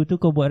sepanjang minggu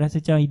tu. Kau buat rasa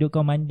macam hidup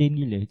kau mundane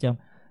gila.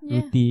 Macam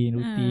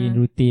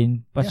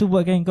rutin. Lepas tu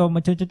buat kan kau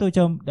macam contoh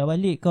macam dah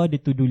balik kau ada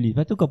to do list.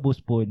 Lepas tu kau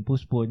postpone.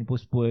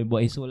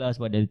 Buat esok lah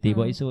sebab dah letih.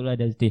 Buat esok lah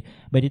dah letih.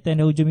 By the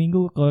time dah hujung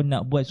minggu, kau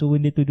nak buat suruh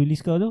benda to do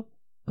list kau tu,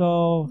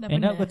 kau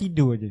end up kau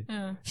tidur je.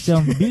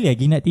 Macam bila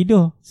lagi nak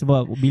tidur?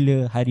 Sebab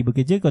bila hari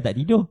bekerja kau tak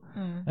tidur.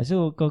 Lepas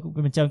tu kau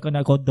macam kau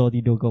nak kodor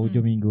tidur kau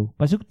hujung minggu.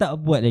 Lepas tu tak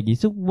buat lagi.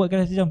 So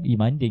buatkan rasa macam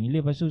manding gila.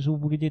 Lepas tu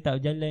subuh kerja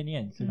tak berjalan ni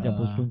kan. So macam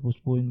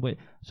postpone buat.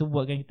 So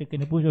buatkan kita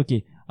kena push.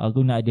 Okay,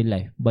 aku nak ada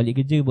life. Balik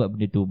kerja buat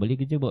benda tu,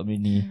 balik kerja buat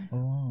benda ni.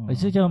 Lepas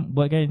tu macam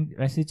buatkan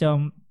rasa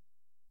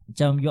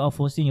macam you are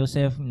forcing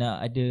yourself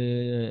nak ada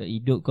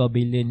hidup kau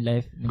balance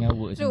life dengan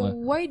work semua.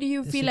 So why do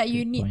you feel like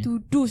you need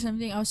to do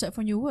something outside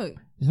from your work?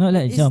 It's not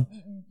like macam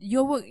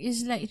your work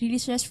is like really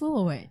stressful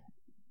or what?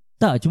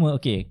 Tak, cuma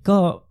okay,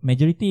 kau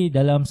majority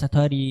dalam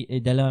satu hari,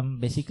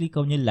 dalam basically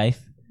kau punya life,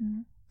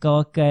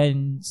 kau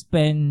akan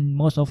spend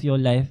most of your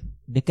life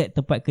dekat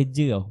tempat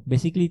kerja kau.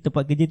 Basically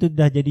tempat kerja tu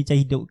dah jadi macam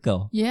hidup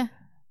kau. Yeah.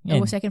 Kan?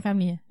 Our second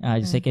family.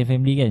 Second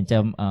family kan.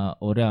 Macam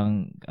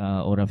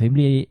orang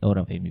family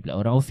pula.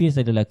 Orang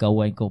office adalah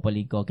kawan kau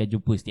paling kau akan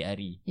jumpa setiap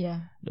hari.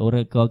 Yeah.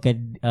 Orang kau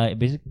akan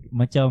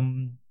macam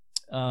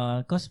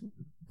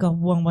kau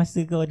buang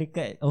masa kau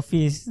dekat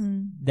office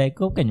dan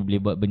kau bukan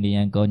boleh buat benda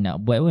yang kau nak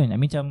buat pun. I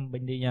mean macam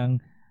benda yang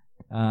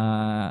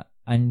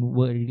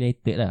unwork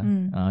related lah.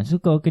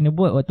 So kau kena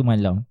buat waktu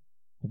malam.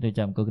 Contoh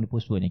macam kau kena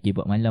postpone. Okay,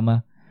 buat malam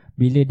lah.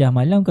 Bila dah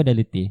malam kau dah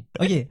letih.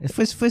 Okay,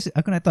 first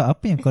aku nak tahu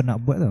apa yang kau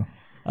nak buat tau.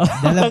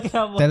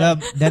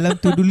 Dalam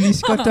to do list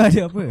kau tu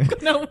ada apa? Kau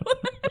nak buat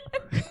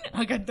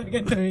gantung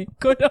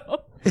kau dah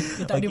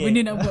tak ada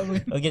benda nak buat pun.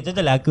 Okay,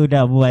 contohlah aku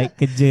dah buat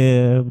kerja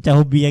macam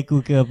hobi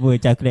aku ke apa.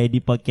 Macam aku dah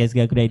edit podcast ke,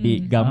 aku dah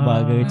edit gambar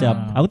ke. Macam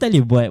aku tak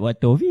boleh buat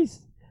waktu office.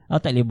 Aku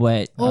tak boleh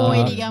buat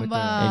edit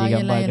gambar. Edit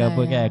gambar ke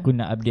apa kan. Aku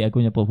nak update aku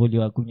punya portfolio,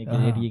 aku punya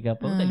galeri ke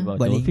apa. Aku tak boleh buat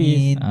waktu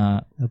office.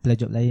 Apply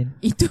job lain.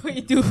 Itu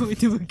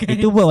bukan.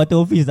 Itu buat waktu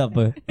office tak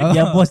apa.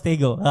 Yang bos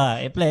tengok.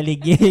 Apply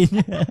LinkedIn.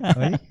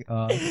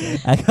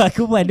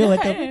 Aku pun ada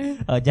waktu.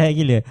 Jahat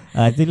gila.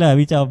 Itulah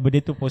macam benda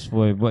tu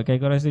postpone. Buatkan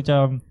kau rasa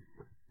macam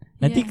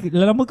nanti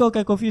lama kau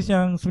akan confuse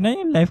yang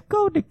sebenarnya life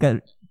kau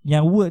dekat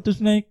yang work tu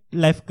sebenarnya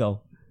life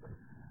kau.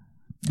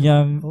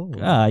 Yang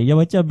yang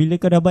macam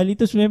bila kau dah balik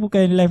tu sebenarnya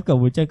bukan life kau.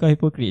 Macam kau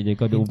hypocrite je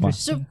kau di rumah.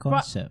 So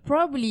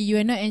probably you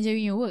are not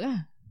enjoying your work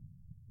lah.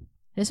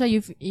 That's why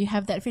you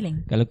have that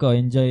feeling. Kalau kau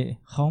enjoy,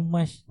 how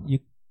much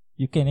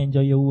you can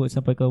enjoy your work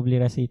sampai kau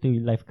boleh rasa itu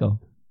life kau?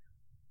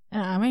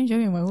 I'm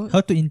enjoying my work.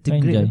 How to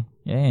integrate?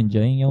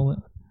 Enjoying your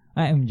work.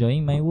 I'm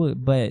enjoying my work,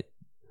 but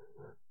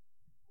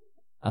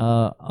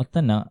aku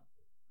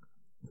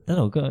tak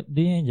tahu kau, do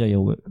you enjoy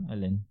your work,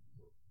 Alan?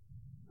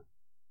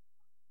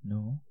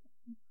 No.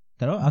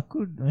 Tak tahu, aku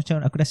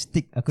dah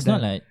stick. Aku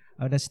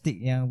dah stick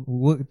yang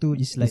work tu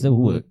is like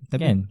work. Tapi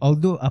kan?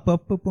 Although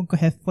apa-apa pun kau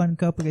have fun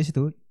ke apa kat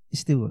situ,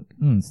 it's still work.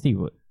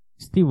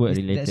 Still work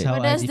related.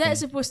 What does that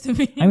supposed to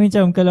mean? I mean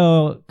macam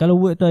kalau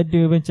work tu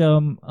ada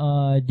macam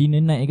dinner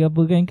night ke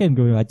apa kan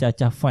kau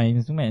acah-acah fine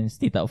semua kan,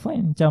 still tak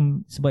fine.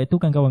 Macam sebab itu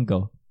kan kawan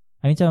kau.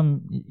 I mean macam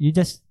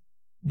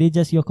they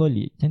just your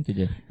colleague. Macam tu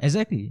je.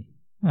 Exactly.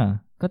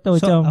 Kau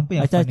tahu so, macam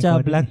acah-acah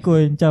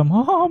berlakon macam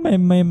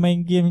main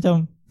game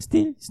macam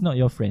still it's not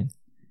your friend.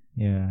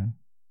 Yeah.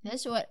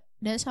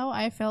 That's how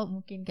I felt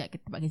mungkin kat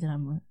tempat kerja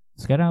lama.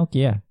 Sekarang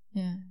okay lah.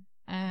 Yeah.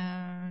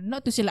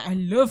 Not to say like I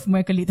love my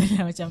colleague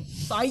lah, macam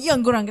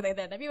sayang korang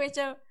kata tapi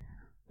macam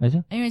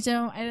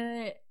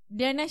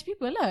they are nice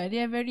people lah. They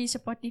are very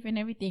supportive and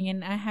everything.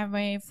 And I have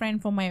my friend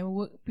from my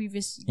work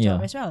previous job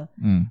as well.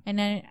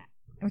 And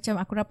macam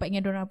aku rapat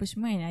dengan dorang apa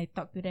semua and I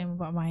talk to them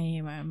about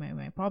my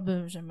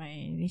problems and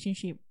my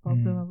relationship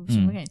problem apa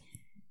semua kan.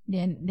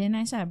 They're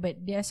nice lah, but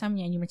there are some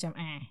yang you macam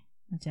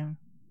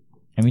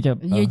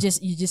you just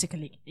a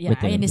colleague. Yeah,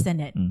 betul, I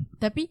understand that.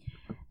 Tapi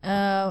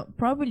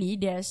probably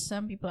there are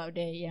some people out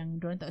there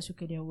yang dorang tak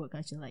suka their work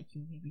culture like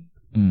you maybe.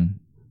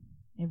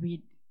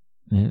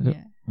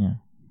 Yeah.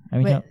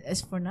 But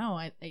as for now,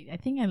 I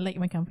think I like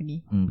my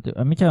company. Betul.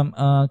 Macam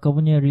kau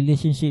punya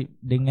relationship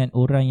dengan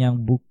orang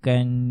yang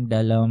bukan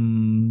dalam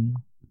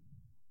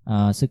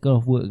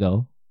circle of work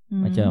kau,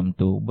 macam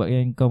tu buat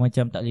yang kau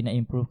macam tak boleh nak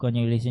improve kau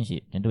punya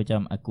relationship. Contoh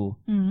macam aku,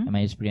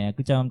 my experience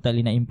aku macam tak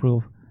boleh nak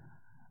improve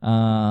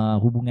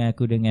hubungan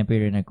aku dengan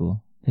parent aku.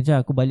 Macam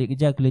aku balik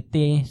kerja aku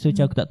letih. So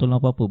macam aku tak tolong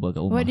apa-apa buat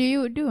kat rumah. What do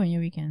you do on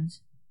your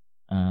weekends?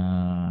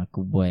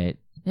 Aku buat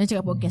Jangan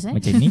cakap podcast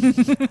macam ni.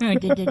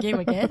 Okay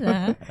podcast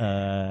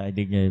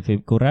dengan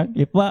favourite korang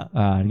lepak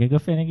dengan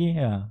girlfriend lagi.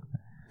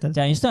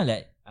 Macam it's not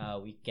like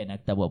weekend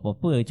aku tak buat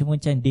apa-apa. Cuma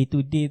macam day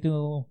to day tu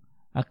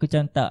aku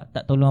macam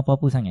tak tolong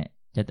apa-apa sangat.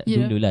 Macam tak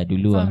dulu lah.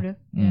 Dulu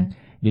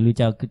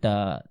macam aku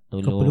tak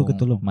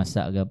tolong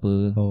masak ke apa.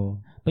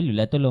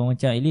 Perlulah tolong.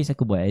 Macam at least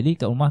aku buat. At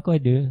least kat rumah aku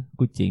ada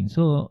kucing.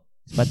 So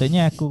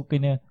sepatutnya aku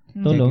kena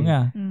tolong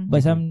lah.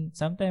 But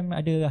sometimes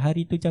ada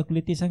hari tu macam aku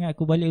letih sangat,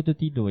 aku balik tu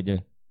tidur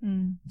je.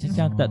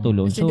 Macam aku tak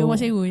tolong. Macam dia rumah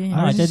sewa je.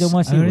 Macam dia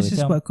rumah sewa. I rasa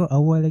sebab kau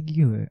awal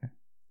lagi ke?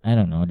 I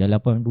don't know. Dah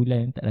 8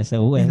 bulan tak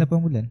rasa awal. 8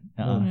 bulan?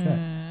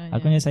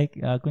 Aku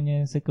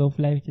punya circle of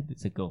life macam tu.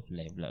 Circle of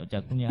life pula. Macam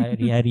aku punya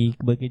hari-hari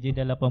bekerja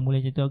dah 8 bulan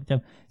macam tu. Aku macam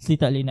still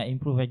tak boleh nak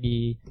improve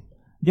lagi.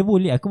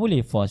 Aku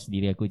boleh force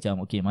diri aku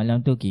macam okay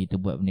malam tu okay,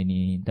 kita buat benda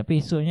ni. Tapi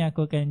esoknya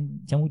aku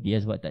akan macam mudi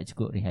sebab tak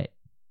cukup rehat.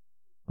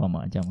 Faham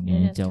tak? Macam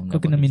macam kau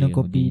kena minum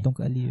kopi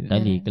tongkat ali. Tak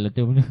boleh. Kalau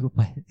tu minum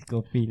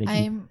kopi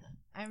lagi.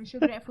 I'm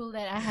so grateful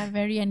that I have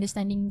very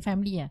understanding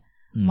family lah.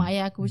 Mak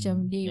ayah aku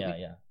macam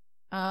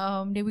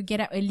they will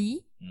get up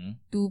early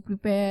to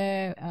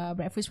prepare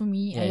breakfast for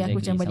me. Ayah aku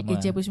macam balik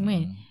kerja apa semua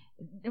kan.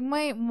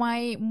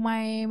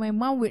 My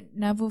mom would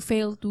never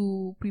fail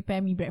to prepare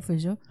me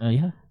breakfast.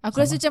 Aku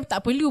rasa macam tak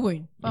perlu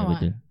pun. Faham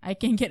tak? I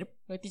can get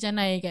roti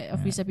canai kat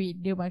office tapi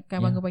dia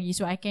makan bangun pagi.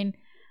 So I can,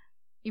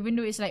 even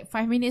though it's like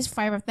 5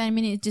 or 10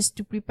 minutes just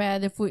to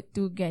prepare the food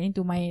to get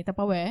into my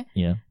Tupperware,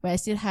 but I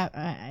still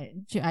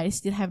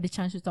have the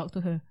chance to talk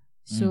to her.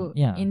 So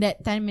in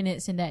that 10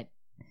 minutes,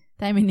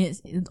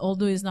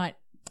 although it's not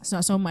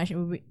so much,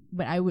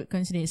 but I would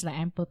consider it's like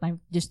ample time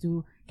just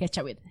to catch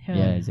up with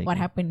her. What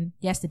happened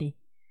yesterday.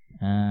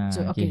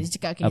 So okay, dia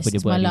cakap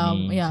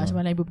semalam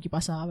ibu pergi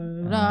pasar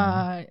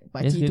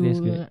pakcik tu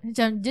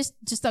macam just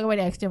talk about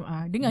that. Macam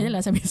dengar je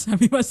lah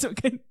sambil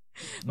masukkan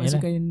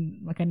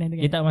makanan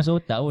dengan. Dia tak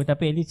masuk otak pun,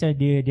 tapi at least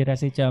dia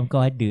rasa macam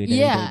kau ada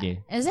dalam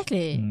dia.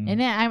 Exactly. And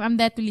then I'm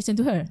there to listen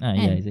to her.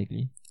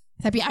 Exactly.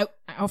 Tapi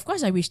of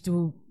course I wish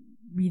to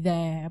be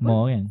there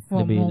more kan,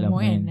 lebih lama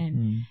kan.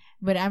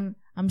 But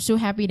I'm so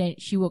happy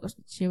that she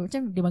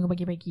macam dia bangun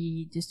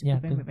pagi-pagi just to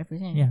prepare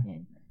breakfast kan.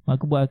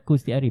 Aku buat aku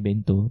setiap hari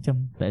bento.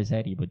 Macam tak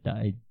sehari pun tak.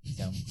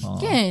 Macam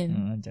kan?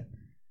 Macam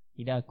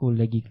tidak aku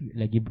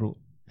lagi broke.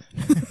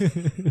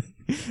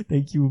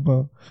 Thank you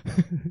Ma.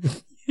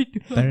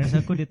 Parents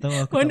aku dia tahu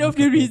aku one of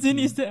the reason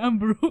is that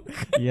I'm broke.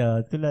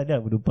 Itulah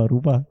dah berubah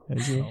rumah.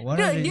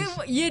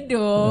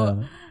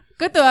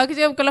 Kau tahu aku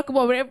cakap kalau aku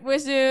bawa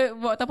breakfast je,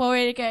 bawa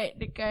Tupperware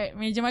dekat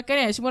meja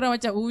makan kan, semua orang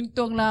macam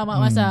untung lah mak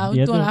masak.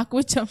 Untung lah.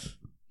 Aku macam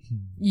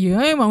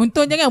memang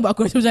untung, jangan buat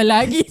aku rasa besar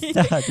lagi.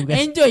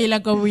 Enjoy je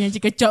lah kau punya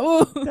chicken chop tu.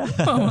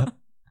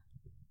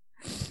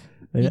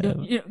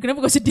 Kenapa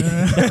kau sedih?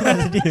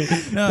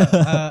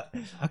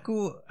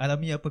 Aku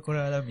alami apa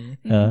korang alami.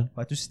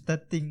 Waktu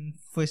starting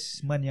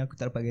first month yang aku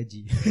tak dapat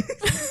gaji.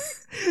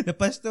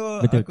 Lepas tu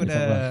aku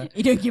dah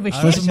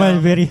first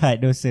month very hard.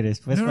 No serious.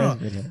 First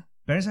month very hard.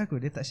 Parents aku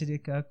dia tak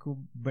sediakan aku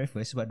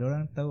breakfast sebab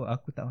diorang tahu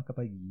aku tak makan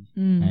pagi.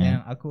 Yang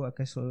aku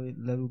akan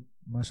selalu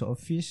masuk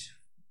office,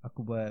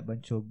 aku buat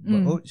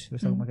oats,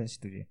 terus aku makan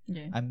situ je.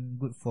 I'm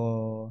good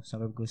for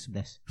sampai pukul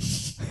 11.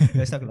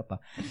 Lepas aku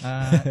lapar.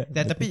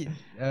 Dan tapi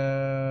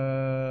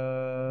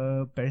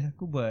parents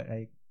aku buat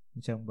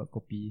macam buat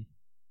kopi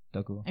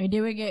untuk aku. I mean, they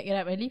will get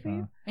up early for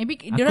you.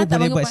 Maybe aku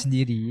boleh buat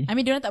sendiri. I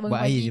mean, diorang tak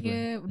bangun pagi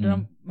ke?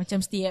 Diorang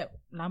macam stay up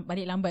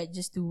balik lambat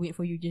just to wait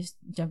for you,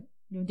 just macam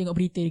dia tengok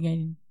berita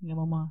dengan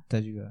mama.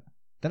 Tak juga.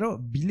 Tahu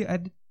bila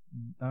ada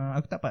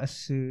aku tak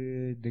paksa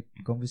the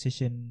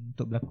conversation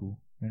untuk berlaku.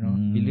 You know,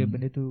 bila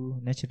benda tu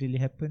naturally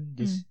happen,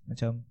 just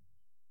macam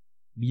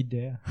be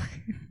there.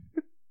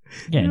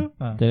 Kan?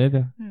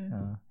 Betul.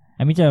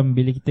 I mean, macam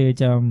bila kita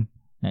macam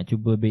nak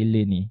cuba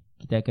balance ni,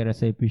 kita akan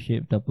rasa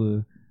appreciate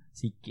betapa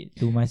sikit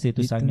tu masa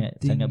tu sangat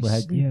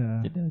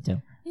berharga. Macam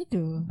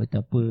itu.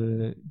 Betapa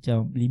macam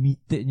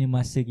limitednya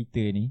masa kita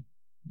ni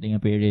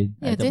dengan parent.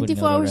 24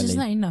 hours is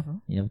not enough.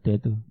 Ya,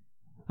 betul tu.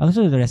 Aku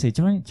selalu rasa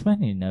macam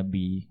mana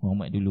Nabi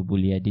Muhammad dulu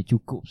boleh ada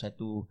cukup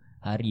satu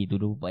hari tu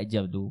 24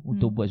 jam tu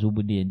untuk buat semua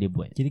benda yang dia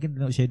buat. Jadi kan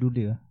tengok schedule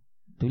dia.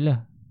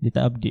 Itulah. Dia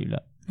tak update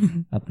pula.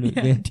 Upload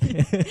dia.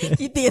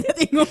 Kita yang tak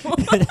tengok.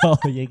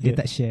 Dia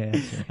tak share.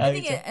 I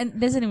think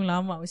there's an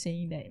ulama was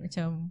saying that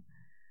macam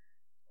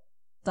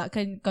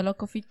takkan kalau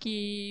kau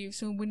fikir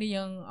semua benda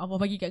yang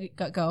Allah bagi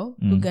kat kau,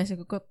 tugas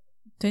kau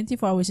 24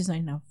 hours is not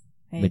enough.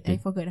 I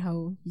forgot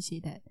how he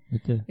said that.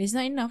 Betul. But it's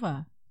not enough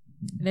lah.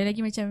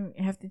 Lagi macam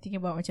have to think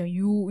about macam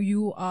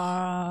you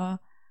are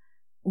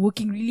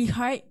working really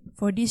hard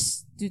for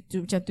this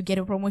to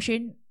get a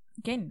promotion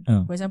kan.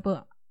 For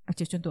example,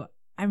 contoh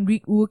I'm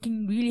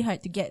working really hard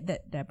to get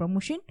that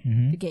promotion,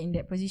 to get in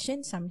that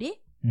position someday.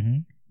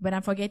 But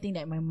I'm forgetting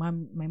that my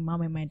mom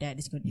and my dad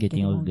is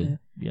getting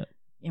older. Yeah.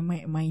 And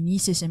my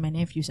nieces and my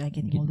nephews are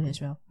getting older as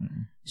well.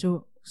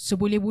 So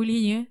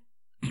seboleh-bolehnya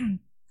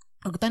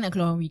aku tak nak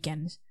keluar on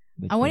weekends.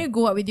 Betul. I want to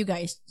go out with you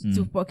guys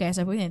to podcast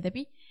apa kan,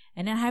 tapi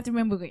And then I have to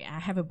remember, I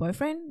have a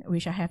boyfriend,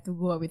 which I have to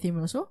go out with him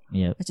also.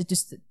 Yep. Macam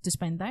to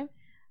spend time.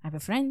 I have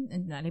a friend,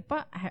 and nak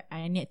lepak,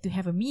 I need to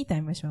have a me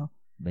time as well.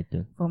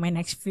 Betul. For my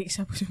Netflix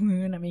apa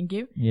semua, nak main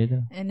game. Ya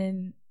tu. And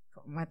then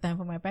my time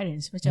for my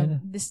parents. Macam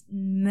there's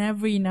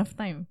never enough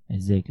time.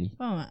 Exactly.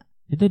 Faham tak?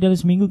 Itu dalam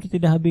seminggu kita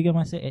dah habiskan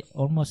masa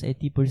almost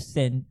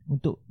 80%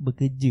 untuk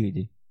bekerja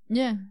je.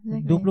 Yeah,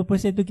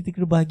 exactly. 20% tu kita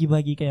kena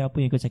bahagi-bahagikan apa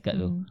yang kau cakap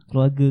tu.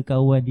 Keluarga,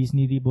 kawan, diri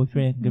sendiri,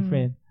 boyfriend,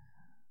 girlfriend.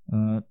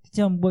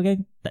 Macam buat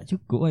kan tak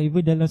cukup lah.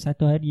 Even dalam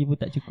satu hari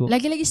pun tak cukup.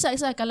 Lagi-lagi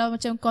sucks lah kalau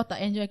macam kau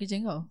tak enjoy kerja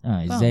kau.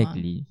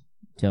 Exactly.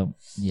 Macam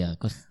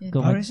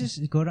kau I rasa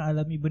korang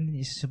alami benda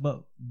ni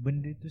sebab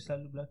benda tu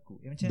selalu berlaku.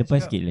 Macam depan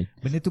sikit lah.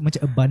 Benda tu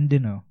macam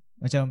abundant tau.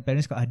 Macam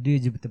parents kau ada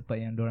je tempat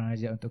yang dorang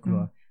ajak untuk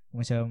keluar.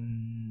 Macam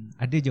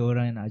ada je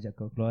orang yang nak ajak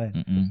kau keluar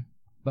kan.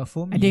 But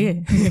for me, ada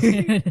ke?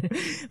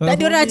 Tak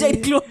ada orang ajak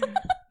dia keluar.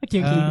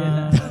 Okay.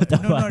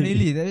 No, not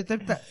really.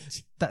 Tapi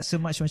tak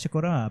so much macam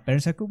korang lah.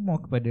 Parents aku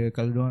more kepada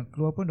kalau diorang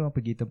keluar pun diorang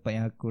pergi tempat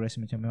yang aku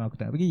rasa macam memang aku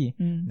tak nak pergi.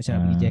 Macam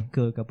nak pergi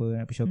Jackal ke apa,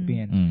 nak pergi shopping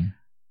kan.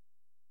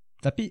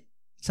 Tapi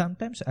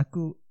sometimes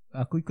aku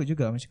ikut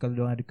juga. Macam kalau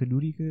diorang ada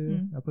kenduri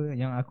ke apa,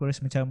 yang aku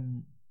rasa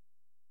macam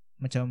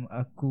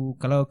aku,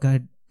 kalau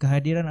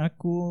kehadiran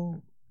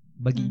aku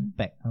bagi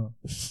impact.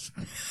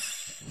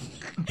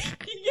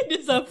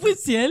 Dia siapa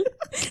sial?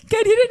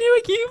 Kehadiran dia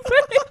bagi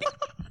impact.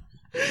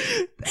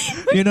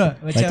 You know,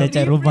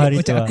 macam rumah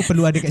hari macam tu aku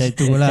perlu ada kat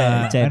situ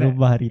lah. Macam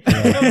rumah hari tu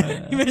lah.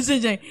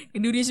 Biasa je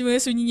kenduri semua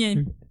sunyi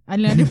kan.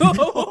 Alah dia.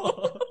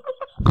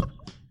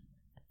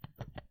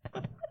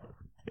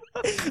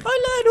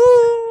 Alah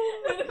aduh.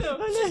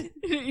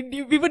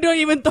 People don't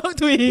even talk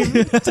to him.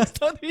 Just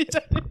talk to each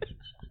other.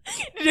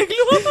 Dia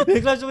keluar.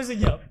 Dia keluar semua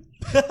senyap.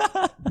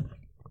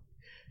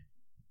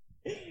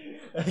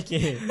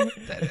 Okay.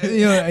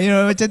 You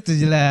know macam tu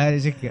je lah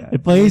dia cakap.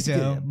 Lepas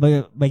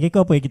bagi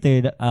kau apa yang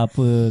kita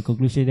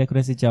conclusion dia, aku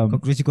rasa macam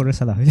konklusi korang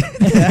salah. I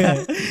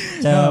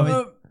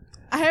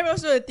have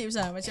also a tips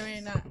lah. Macam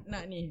mana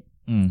nak ni.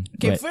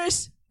 Okay,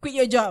 first quit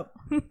your job.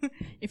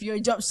 If your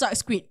job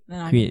sucks, quit.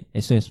 Quit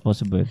as soon as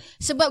possible.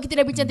 Sebab kita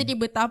dah bincang tadi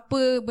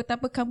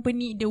betapa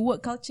company, the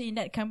work culture in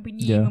that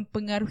company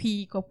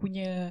mempengaruhi kau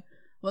punya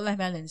work life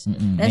balance.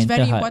 That's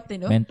very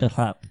important. Mental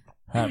health.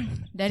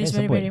 That is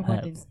very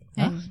important.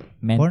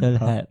 Mental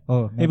health.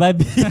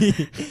 Babi.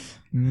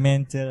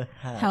 Mental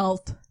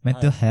health.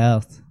 Mental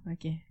health.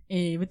 Okay.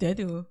 Betul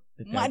tu.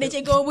 Mak dia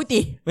cikgu orang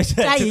putih.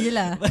 Percaya je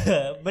lah.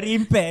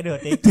 Berimpact tu.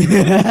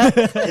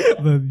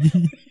 Babi.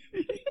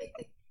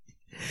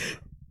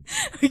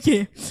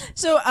 Okay.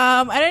 So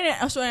I read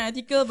also an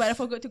article, but I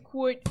forgot to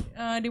quote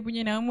dia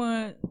punya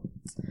nama.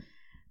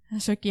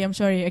 It's okay, I'm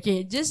sorry.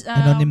 Okay, just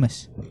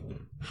anonymous.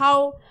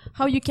 How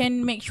you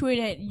can make sure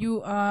that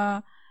you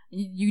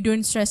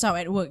don't stress out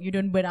at work, you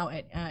don't burn out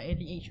at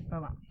early age.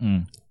 Faham tak?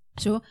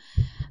 So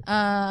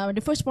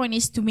the first point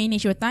is to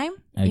manage your time.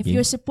 If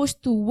you're supposed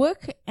to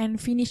work and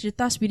finish the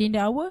task within the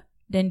hour,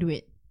 then do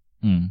it.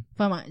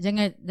 Faham tak?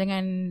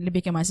 Jangan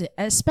lebihkan masa,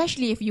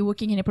 especially if you're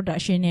working in a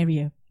production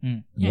area.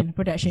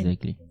 Production.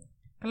 Exactly.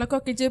 Kalau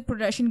kau kerja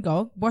production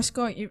kau, boss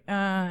kau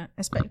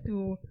expect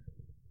to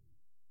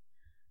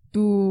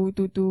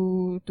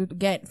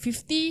get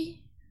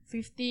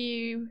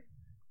 50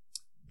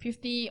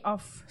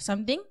 of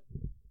something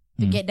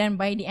to get done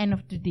by the end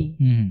of today.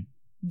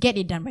 Get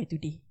it done by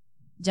today.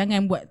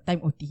 Jangan buat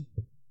time OT.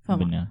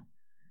 Faham? Benar.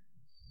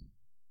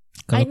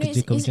 I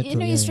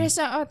know it's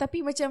stress out tapi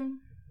macam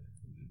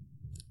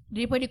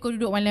daripada kau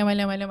duduk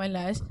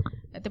malas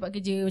kat tempat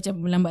kerja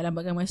macam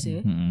melambat-lambatkan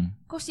masa,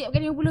 kau siapkan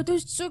 50 tu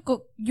so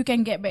you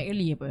can get back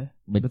early apa.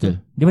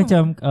 Betul. Dia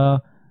macam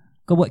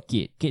kau buat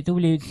kek tu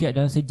boleh siap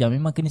dalam sejam.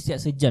 Memang kena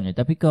siap sejam je,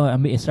 tapi kau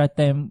ambil extra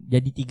time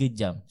jadi 3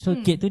 jam. So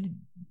kek tu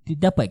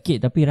dapat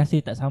kek tapi rasa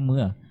tak sama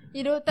lah.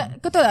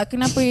 Kau tahu tak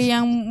kenapa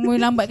yang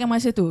melambatkan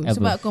masa tu?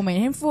 Sebab kau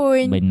main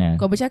handphone. Benar.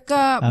 Kau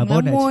bercakap,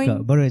 melamun.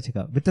 Baru nak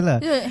cakap. Betul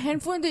lah.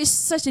 Handphone tu is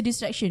such a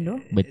distraction tu.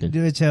 Betul.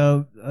 Dia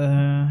macam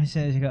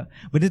saya cakap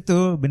benda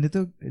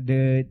tu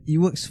it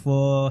works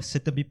for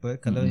certain people.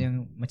 Kalau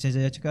yang macam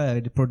saya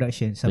cakap the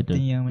production,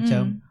 something yang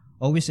macam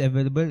always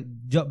available,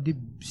 job dia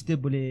still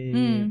boleh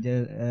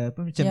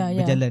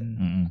berjalan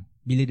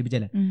bila dia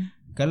berjalan.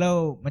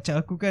 Kalau macam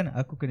aku kan,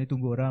 aku kena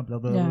tunggu orang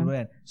bla bla bla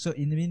kan. So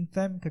in the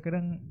meantime,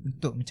 kadang-kadang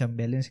untuk macam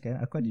balance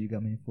kan, aku ada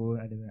juga main phone,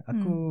 ada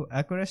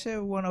aku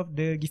rasa one of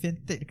the give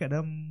and take dekat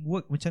dalam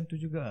work macam tu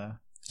juga.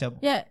 Macam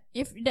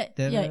if that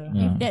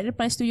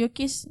applies to your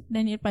case,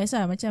 then it applies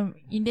lah. Macam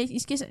in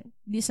this case,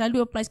 dia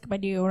selalu applies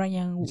kepada orang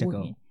yang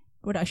work in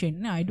production.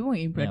 Nah, I do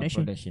work in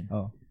production.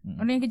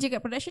 Orang yang kerja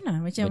kat production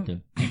lah. Macam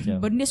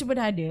benda semua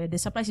dah ada,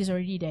 the supplies is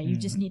already there. You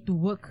just need to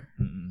work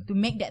to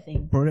make that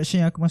thing.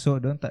 Production yang aku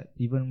masuk, diorang tak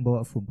even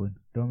bawa phone pun.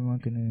 Diorang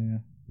memang kena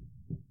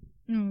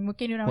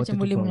mungkin diorang macam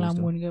boleh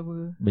melamun ke apa.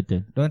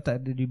 Betul. Diorang tak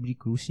ada diberi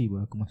kerusi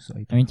pun aku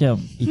masuk itu. Macam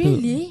itu.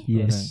 Really?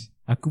 Yes.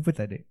 Aku pun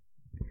tak ada.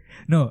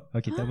 No,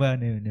 okay, tak apa,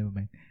 never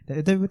mind.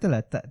 Tapi betul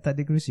lah, tak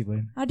ada kerusi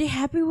pun. Are they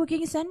happy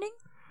working standing?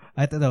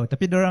 I tak tahu.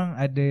 Tapi diorang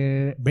ada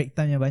break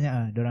time yang banyak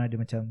lah. Diorang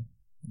ada macam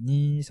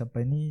ni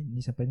sampai ni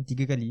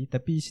 3 kali,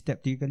 tapi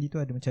setiap 3 kali tu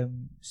ada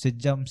macam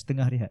sejam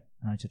setengah rehat.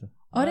 Macam tu.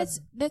 Oh,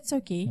 that's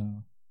okay.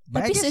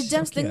 But Tapi I guess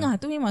sejam okay setengah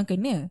tu memang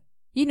kena.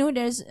 You know,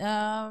 there's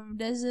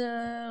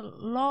a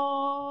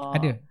law,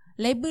 Ada.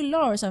 labor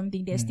law or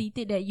something that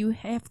stated that you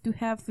have to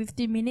have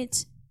 15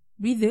 minutes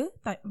breather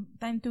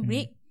time to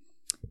break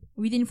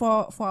within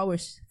 4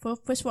 hours. For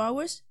first 4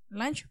 hours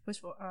lunch,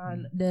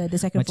 the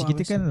second 4 Macam hours.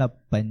 kita kan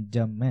 8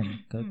 jam kan.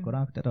 Kalau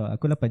korang aku tak tahu.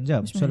 Aku 8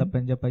 jam. So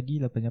 8 jam pagi,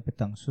 8 jam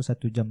petang. So 1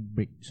 jam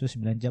break. So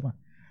 9 jam lah.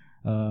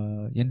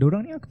 Yang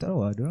dorang ni aku tak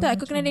tahu lah. Tak,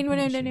 aku kena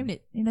 15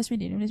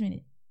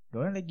 minit.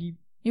 Dorang lagi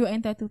You are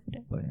entitled to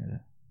that. banyak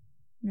lah.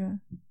 Yeah.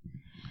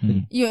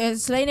 You,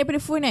 selain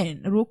daripada phone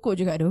kan, rokok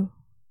juga tu.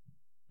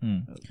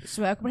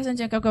 Sebab aku perasan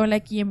macam kawan-kawan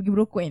lelaki yang pergi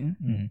berokok kan.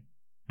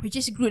 Which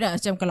is good lah.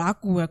 Macam kalau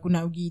aku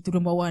nak pergi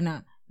turun bawah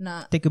nak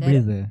Take a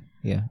breather.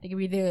 Yeah. Take a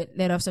breather,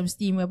 let off some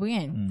steam apa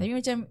kan. Tapi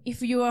macam if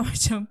you are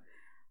macam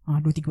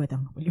 2-3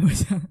 batang boleh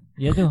pasang.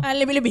 Ya tu.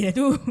 Lebih-lebih lah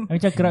tu.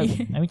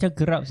 Macam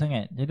kerap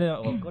sangat. Jadi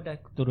kau dah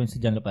turun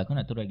sejam lepas, kau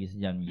nak turun lagi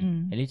sejam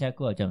lagi. At least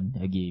aku macam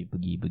pergi.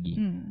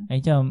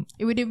 Macam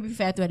it wouldn't be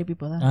fair to other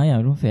people lah. ya,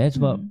 belum fair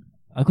sebab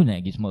aku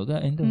nak pergi smoke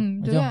kan tu.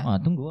 Macam lah.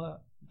 tunggu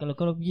lah.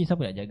 Kalau pergi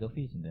siapa nak jaga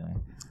face tu.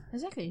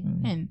 Exactly.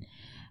 And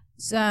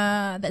so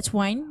that's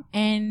one.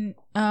 And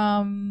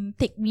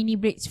take mini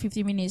breaks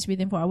 15 minutes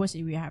within 4 hours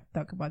if we have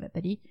talked about that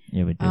tadi.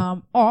 Ya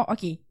betul.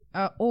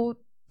 Or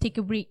take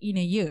a break in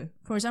a year.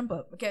 For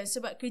example, okay,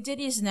 sebab kerja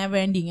ni is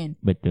never ending kan.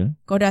 Betul.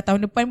 Kau dah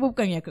tahun depan pun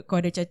bukan ya, kau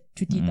ada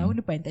cuti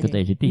tahun depan tak Kau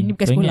ada. tak cuti. Ini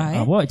bukan sekolah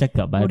Awak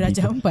cakap Kau dah babi.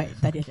 jam 4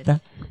 tak ada.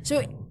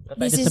 So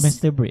Kau tak ada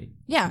semester break.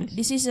 Yeah,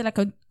 this is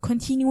like a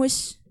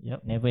continuous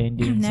Never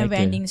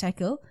ending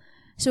cycle.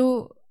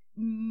 So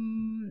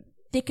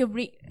take a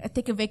break,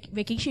 take a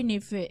vacation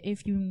if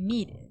you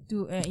need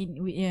to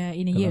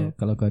in a year.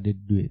 Kalau kau ada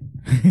duit.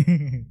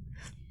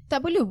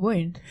 Tak perlu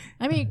pun.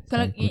 I mean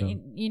kalau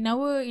in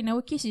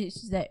our case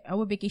is that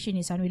our vacation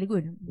is Sunway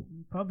Lagoon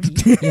probably.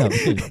 Ya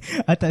betul.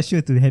 I tak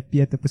sure tu happy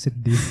ataupun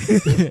sedih.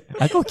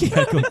 Aku okay.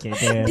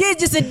 Dia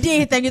je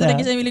sedih time kita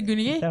pergi Sunway Lagoon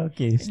ni.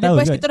 Okay.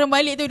 Lepas kita orang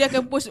balik tu dia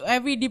akan post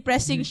every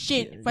depressing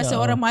shit pasal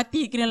orang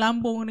mati kena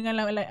lambung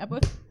dengan apa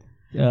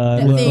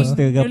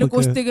roller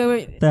coaster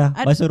ke tak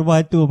masuk rumah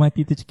tu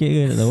mati tercekik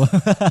ke tak tahu.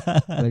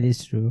 Well,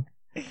 it's true.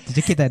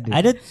 Tercekik tak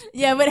ada.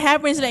 Yeah, but it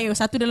happens like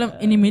satu dalam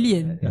in a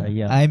million.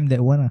 I'm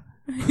that one lah.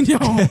 No.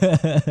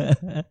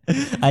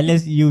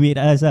 Unless you with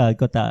us lah,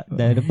 kau tak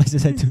dah lepas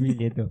 1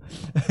 million tu.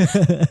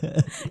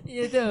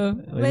 Ya tu.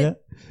 But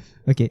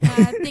okay.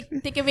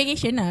 Take a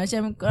vacation lah.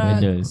 Macam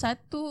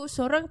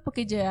seorang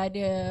pekerja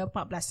ada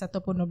 14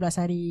 ataupun 12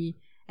 hari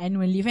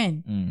annual leave kan.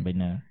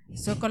 Benar.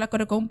 So kalau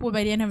kau dah kumpul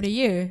by the end of the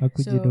year,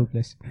 Aku je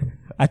 12.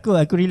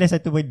 Aku realize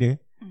satu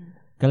benda.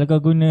 Kalau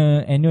kau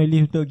guna annual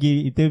leave untuk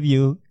pergi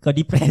interview, kau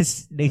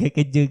depressed dengan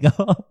kerja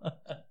kau.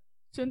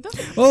 Contoh?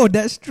 Oh,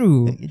 that's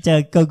true. Macam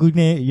kau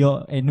guna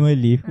your annual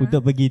leave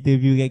untuk pergi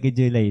interview kat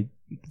kerja lain.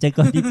 Macam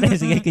kau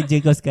depressed dengan kerja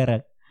kau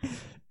sekarang.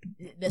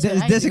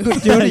 That's a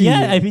good theory.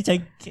 Yeah, I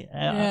mean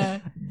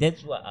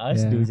that's what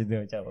us do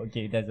macam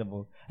okay, that's the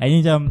point. I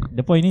ni macam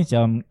the point ni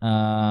macam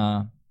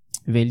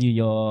value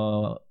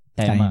your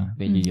time lah.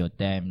 Value your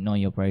time, know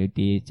your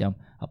priorities. Macam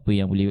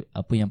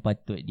apa yang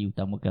patut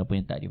diutamakan, apa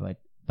yang tak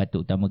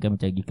patut utamakan.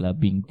 Macam pergi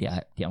clubbing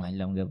tiap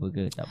malam ke apa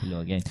ke, tak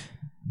perlu kan.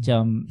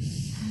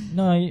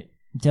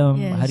 Macam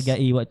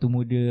hargai waktu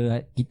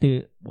muda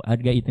kita,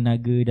 hargai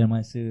tenaga dan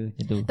masa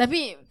macam tu.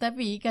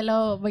 Tapi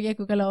kalau bagi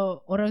aku,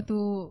 kalau orang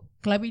tu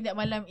clubbing tiap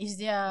malam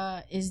is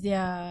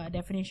their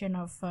definition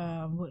of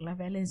work life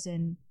balance,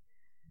 and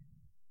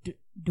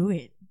do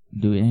it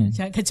kan.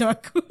 Jangan kacau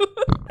aku.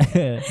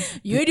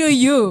 You do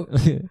you.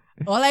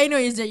 All I know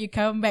is that you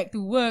come back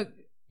to work.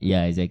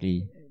 Yeah,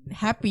 exactly.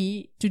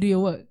 Happy to do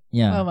your work.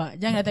 Yeah. Faham tak?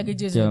 Jangan datang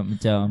kerja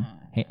macam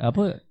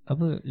apa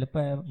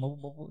lepas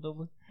mabuk tu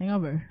apa?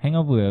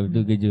 Hangover lah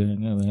betul kerja.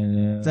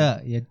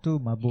 Tak, yang tu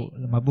mabuk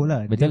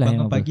lah. Betul dia lah,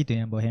 bangun hangover. pagi tu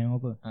yang bawa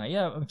hangover.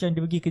 Ya, macam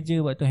dia pergi kerja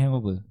waktu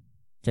hangover.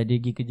 Macam dia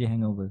pergi kerja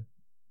hangover.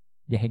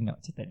 Dia hang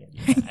out macam tak ada.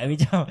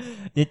 Macam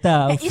dia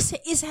tak.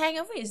 Is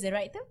hangover is the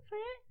right term for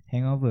that?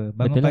 Hangover.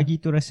 Bangun Betul pagi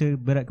tu rasa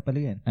berat kepala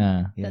kan?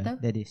 Tak tahu.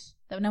 That is.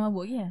 Tak pernah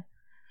mabuk ke ya?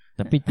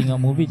 Tapi tengok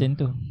movie macam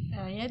tu.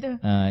 Ya tu.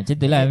 Macam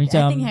tu lah.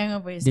 Macam I think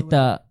hangover is dia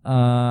tak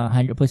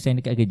 100%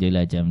 dekat kerja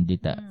lah. Macam dia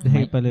tak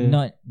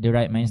not the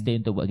right mindset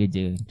untuk buat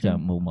kerja. Macam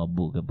mau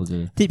mabuk ke apa ke.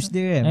 Tips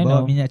dia kan,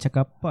 bawa minyak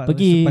cakapak,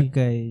 pergi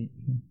pakai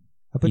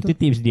apa itu tu?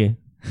 Tips dia.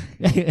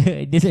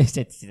 Dia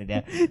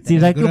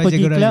tips aku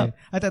pergi club.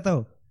 Tak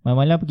tahu.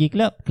 Malam-malam pergi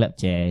club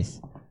chess.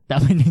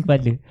 Tak pening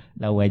kepala,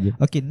 lawan je.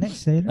 Okay,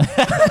 next saya.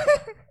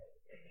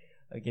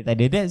 Okay, tak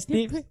ada next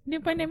tips. Dia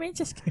pandai main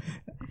chess ke?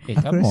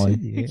 Come on.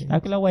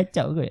 Aku lawan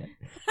Acap kot.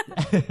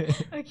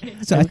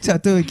 Okay. So Acap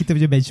tu kita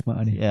punya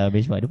benchmark ni. Ya,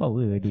 benchmark dia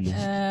power dulu.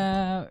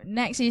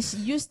 Next is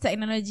use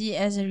technology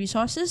as a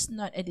resources,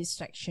 not a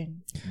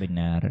distraction.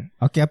 Benar.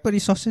 Okay, apa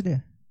resources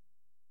dia?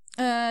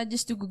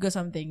 Just to Google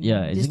something.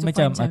 Ya, just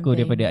macam aku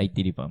daripada IT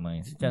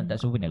department. Macam tak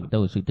semua benda aku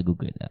tahu, so kita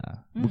Google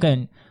lah.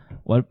 Bukan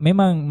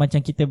memang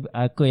macam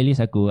aku at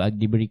least aku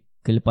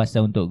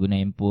kelepasan untuk guna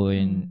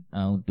handphone,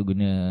 untuk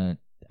guna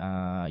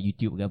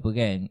YouTube ke apa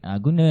kan.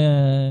 Guna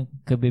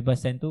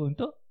kebebasan tu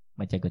untuk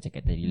macam kau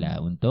cakap tadi lah,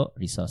 untuk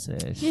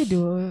resources.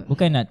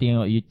 Bukan nak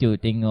tengok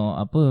YouTube, tengok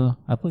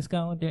apa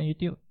sekarang tengok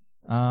YouTube.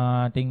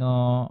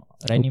 Tengok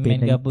Running Man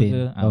ke apa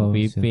ke.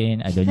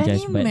 Pain, I don't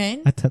judge, but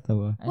I tak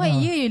tahu. What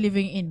year you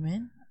living in,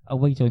 man?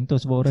 Awak contoh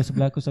sebuah orang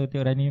sebelah aku selalu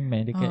tengok Running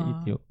Man dekat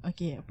YouTube.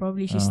 Okay,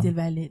 probably she's still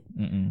valid.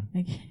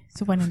 Okay,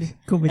 so pandang dia.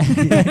 Kau macam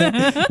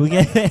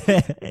bukan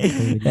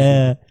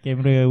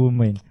camera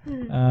woman.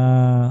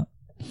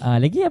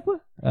 Lagi apa?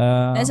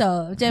 That's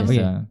all. Macam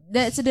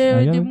that's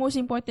the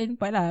most important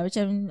part lah.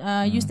 Macam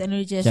use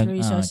technology as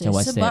resources.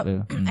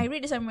 Sebab I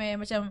read somewhere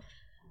macam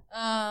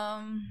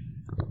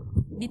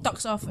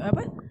detox of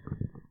apa?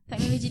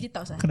 Technology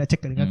detox lah. Kau nak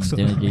cakap dengan aku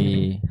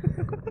Technology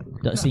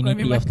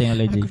toxicity of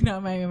technology. Aku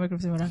nak main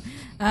mikrofon orang.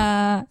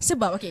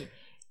 Sebab okay,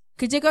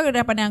 kerja kau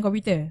dah pandang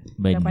komputer.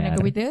 Benar. Dah pandang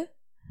komputer.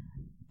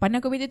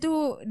 Pandang komputer tu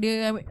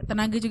dia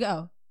tenaga juga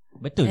tau.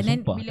 Betul. And then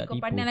sumpah, bila kau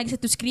pandang lagi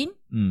satu screen,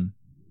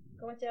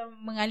 kau macam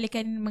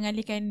mengalihkan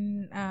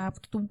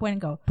tumpuan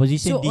kau.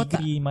 Posisi so,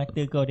 degree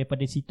mata kau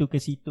daripada situ ke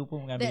situ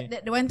pun mengambil.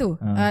 The one tu.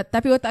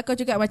 Tapi otak kau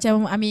juga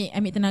macam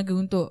ambil tenaga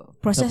untuk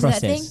process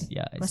that thing.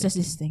 Process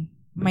this thing.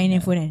 Main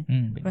handphone kan.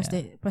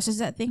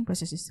 Process that thing.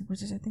 Process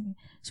that thing.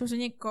 So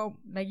maksudnya kau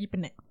lagi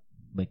penat.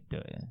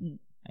 Betul.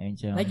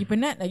 Lagi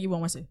penat, lagi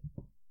buang masa.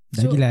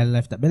 Lagilah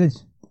life tak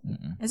balance.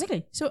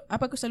 Exactly. So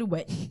apa aku selalu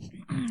buat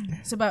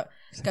sebab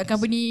kat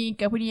company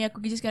aku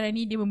kerja sekarang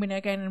ni, dia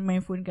membenarkan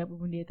main phone ke apa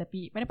pun dia.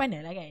 Tapi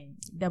pandai-pandai lah kan,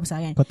 dah besar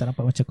kan. Kau tak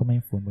nampak macam kau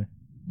main phone pun.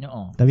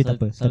 Tapi tak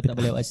apa. Tapi tak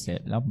boleh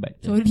WhatsApp. Lambat.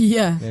 Sorry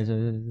lah.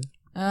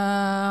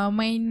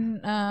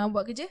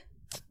 Buat kerja.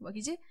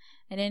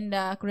 And then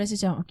dah aku rasa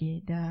macam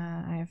okay,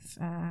 dah I've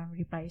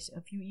replies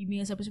a few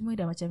emails apa semua,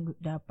 dah macam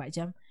dah 4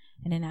 jam.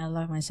 And then I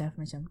allow myself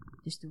macam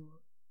just to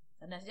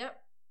sana sekejap,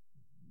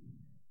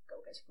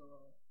 kau buka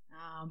scroll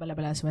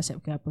balas-balas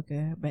WhatsApp ke apa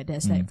ke. But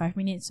that's like 5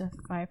 minutes or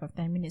 5 or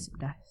 10 minutes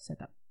dah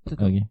set up,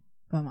 tutup. Okay.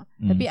 Faham tak?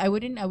 Tapi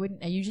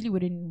I usually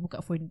wouldn't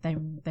buka phone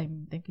time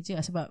kerja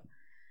lah. Sebab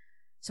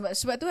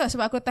tu lah,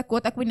 sebab aku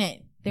takut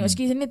penat. Tengok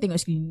skrin sana, tengok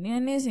skrin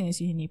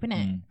ni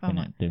penat. Faham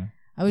tak?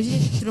 I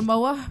usually turun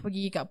bawah,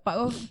 pergi kat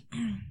park tu,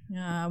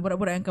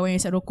 borak-borak dengan kawan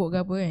yang isap rokok ke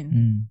apa kan.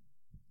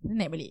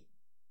 Naik balik.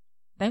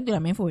 Time tu lah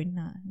main phone.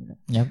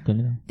 Ya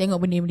betul lah. Tengok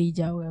benda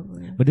hijau ke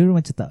apa. Benda tu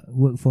macam tak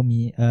work for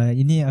me.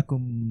 Ini aku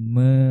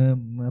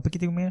apa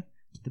kita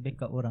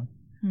backup orang.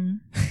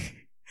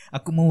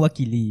 Aku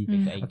mewakili.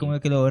 Aku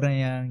mewakili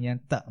orang yang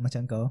tak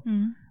macam kau.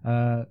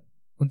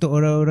 Untuk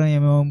orang-orang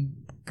yang memang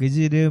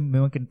kerja dia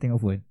memang kena tengok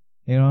phone.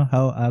 You know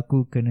how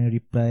aku kena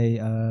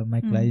reply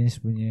my clients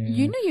punya.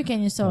 You know you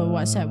can install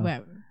WhatsApp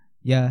web.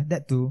 Yeah,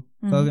 that too.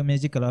 Kau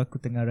imagine kalau aku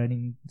tengah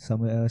running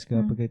somewhere else ke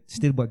apa ke,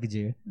 still buat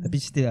kerja, tapi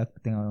still aku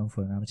tengok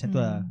phone. Macam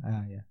tu lah.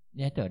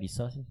 Yeah, tu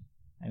resources.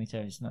 I mean,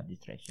 it's not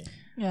distraction.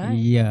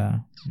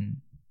 Yeah.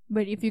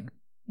 But if you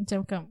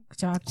macam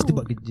aku, kita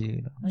buat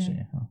kerja lah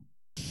maksudnya.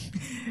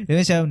 Dia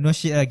macam no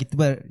shit lah, kita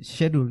buat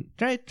schedule.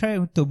 Try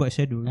untuk buat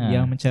schedule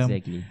yang macam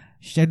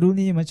schedule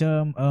ni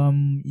macam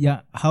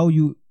how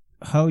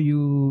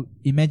you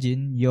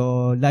imagine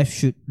your life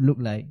should look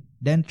like,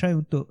 then try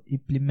untuk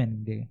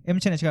implement dia.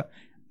 Macam nak cakap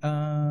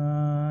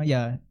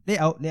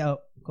layout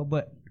kau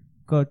buat,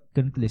 kau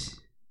kena tulis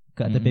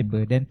kat atas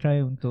paper, then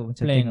try untuk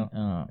macam plan, tengok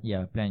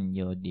plan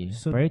your day.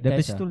 So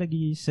dari situ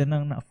lagi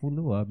senang nak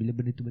follow lah bila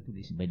benda tu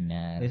bertulis.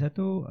 Benar. Dari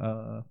satu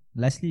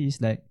lastly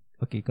is like,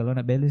 okay, kalau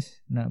nak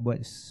balance, nak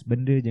buat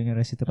benda jangan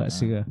rasa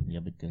terpaksa lah.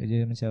 Ya betul.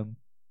 Kerja macam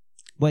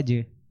buat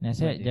je.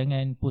 Nasihat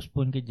jangan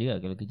postpone kerja lah.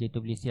 Kalau kerja tu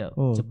boleh siap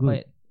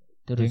cepat good.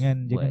 Terus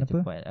jangan apa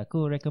cepat.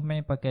 Aku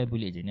recommend pakai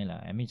bullet journal lah.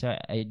 I mean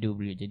I do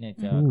bullet journal.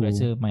 Aku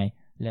rasa my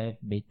life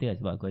better lah,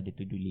 sebab aku ada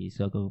to-do list.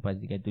 So aku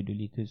pastikan to-do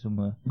list tu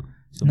semua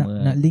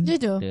nak link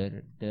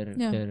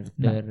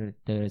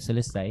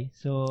terselesai.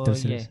 So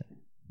terselesai.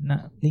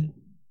 Nak link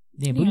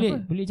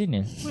bullet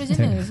journal. Bullet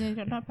journal saya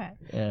tak dapat.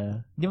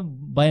 Dia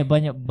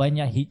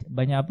banyak hit,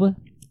 banyak apa?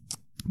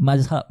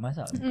 Mazhab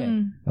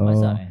bukan.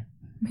 Mazhab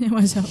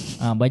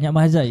banyak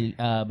mazhab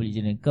boleh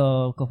jenis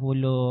kau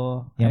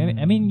follow.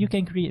 I mean you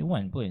can create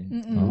one pun.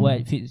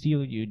 What fits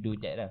you do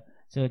that lah.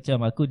 So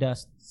macam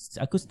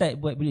aku start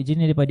buat bullet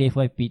journal daripada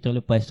FYP tahun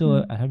lepas.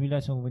 So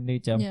alhamdulillah semua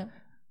benda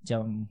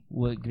macam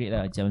work great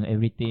lah. Macam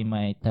everything,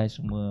 my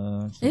task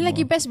semua. Dia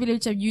lagi best bila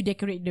macam you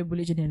decorate the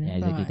bullet journal.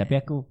 Exactly. Tapi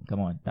aku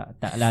come on,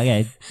 tak lah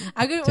kan.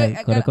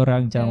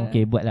 Korang macam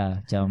okay buat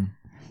lah. Macam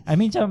I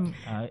mean macam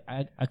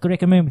aku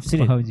recommend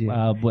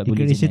buat bullet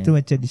decoration tu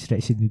macam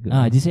distraction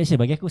juga. Distraction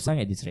bagi aku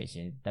sangat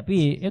distraction.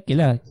 Tapi okay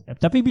lah.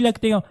 Tapi bila aku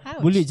tengok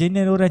bullet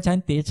journal orang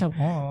cantik, macam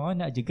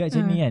nak juga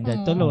macam ni kan.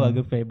 Dan tolong lah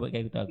girlfriend buatkan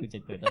aku tahu aku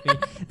macam tu.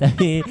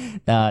 Tapi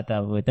tak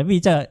apa. Tapi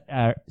macam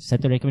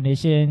satu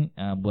recommendation,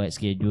 buat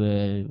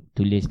schedule,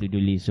 tulis to-do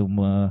list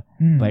semua,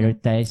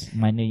 prioritize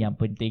mana yang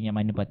penting, yang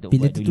mana patut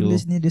bila buat dulu. Bila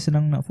tulis ni dia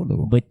senang nak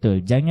follow.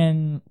 Betul.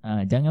 Jangan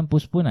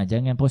postpone lah.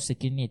 Jangan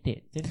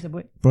procrastinate. Jadi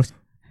sebut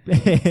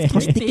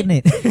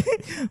Procrastinate.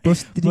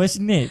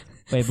 Procrastinate.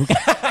 Bukan.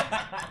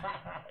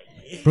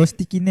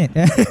 Procrastinate.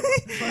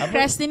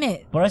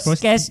 Procrastinate.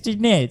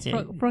 Procrastinate.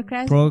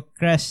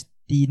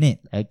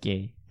 Procrastinate.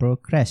 Okay.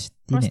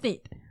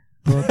 Procrastinate.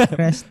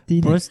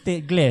 Prostate.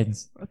 Prostate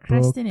glands.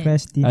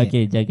 Procrastinate.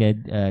 Okay,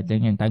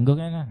 jangan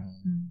tangguhkan lah.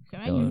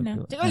 Cakap Melayu lah.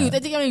 Cakap Melayu, tak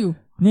cakap Melayu.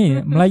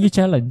 Ni Melayu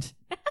challenge.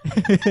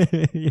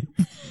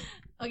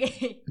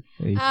 Okay.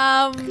 Oi.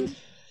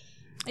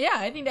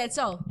 Yeah, I think that's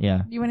all.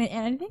 Yeah. Do you want to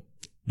add anything?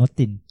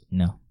 Nothing.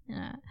 No.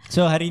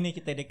 So hari ni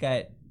kita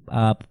dekat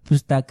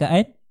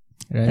Pustakaan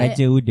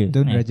Raja Uda.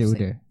 Tun Raja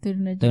Uda.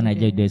 Tun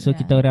Raja Uda. So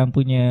kita orang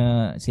punya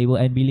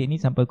sewaan bilik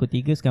ni sampai pukul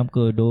 3, sekarang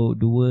pukul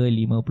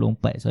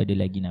 2.54. So ada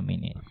lagi 6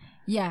 minit.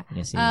 Yeah.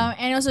 Terima kasih.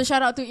 And also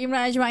shout out to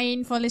Imran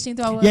Ajmain for listening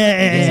to our Yay!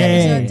 previous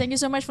episode. Thank you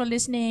so much for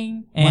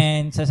listening.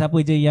 And siapa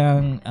je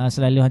yang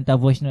selalu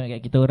hantar voice note kat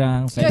kita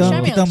orang. Yeah,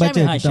 Syamil, kita baca,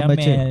 Syamil. kita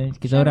baca.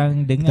 Kita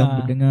orang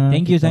dengar.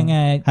 Thank you kita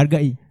sangat.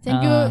 Hargai.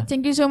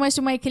 Thank you so much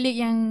to my colleague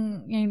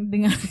yang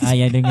dengar.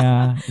 Yang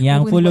dengar. Yang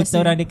Walaupun follow puasa. kita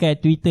orang dekat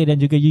Twitter dan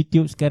juga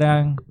YouTube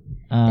sekarang.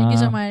 Thank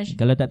you so much.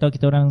 Kalau tak tahu,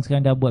 kita orang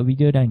sekarang dah buat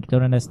video dan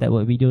kita orang dah start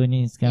buat video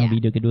ni. Sekarang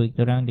video kedua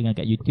kita orang dengar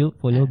kat YouTube.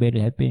 Follow,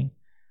 very helping.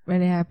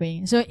 Really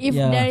happy. So if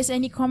there is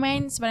any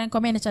comments, barang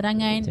komen dan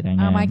cadangan,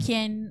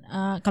 makian,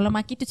 kalau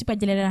maki tu cepat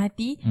jelas dalam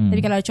hati.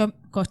 Tapi kalau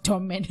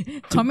komen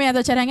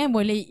atau cadangan,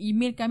 boleh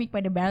email kami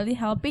kepada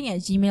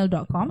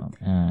baldyhelping@gmail.com.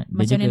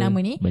 Macam mana nama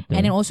ni. Betul.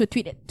 And then also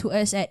tweet to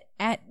us at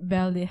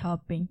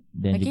baldyhelping.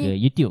 Dan juga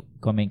YouTube,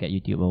 komen kat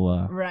YouTube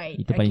bawah.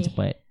 Right. Itu paling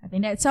cepat. I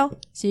think that's all.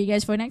 See you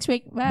guys for next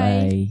week.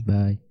 Bye.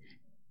 Bye.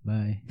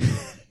 Bye.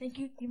 Thank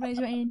you. Imran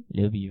Ajmain.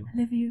 Love you.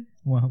 Love you.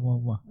 Muah,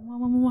 muah, muah.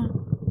 Muah.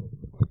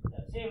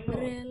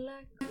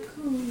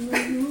 Berlaku.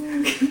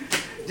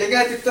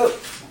 Jangan tutup.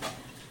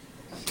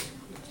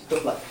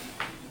 Tutup lah.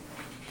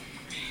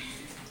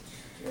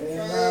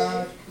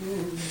 Aku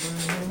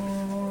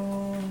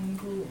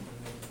menunggu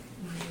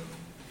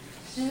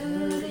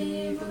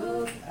 1000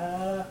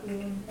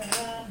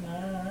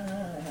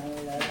 tahun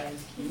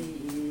lagi.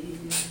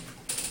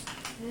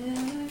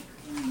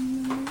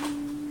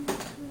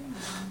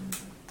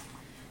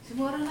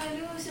 Semua orang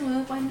lalu,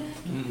 semua pandang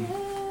kita.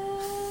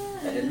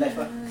 Tak ada live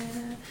lah.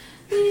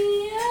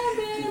 Biar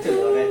Kita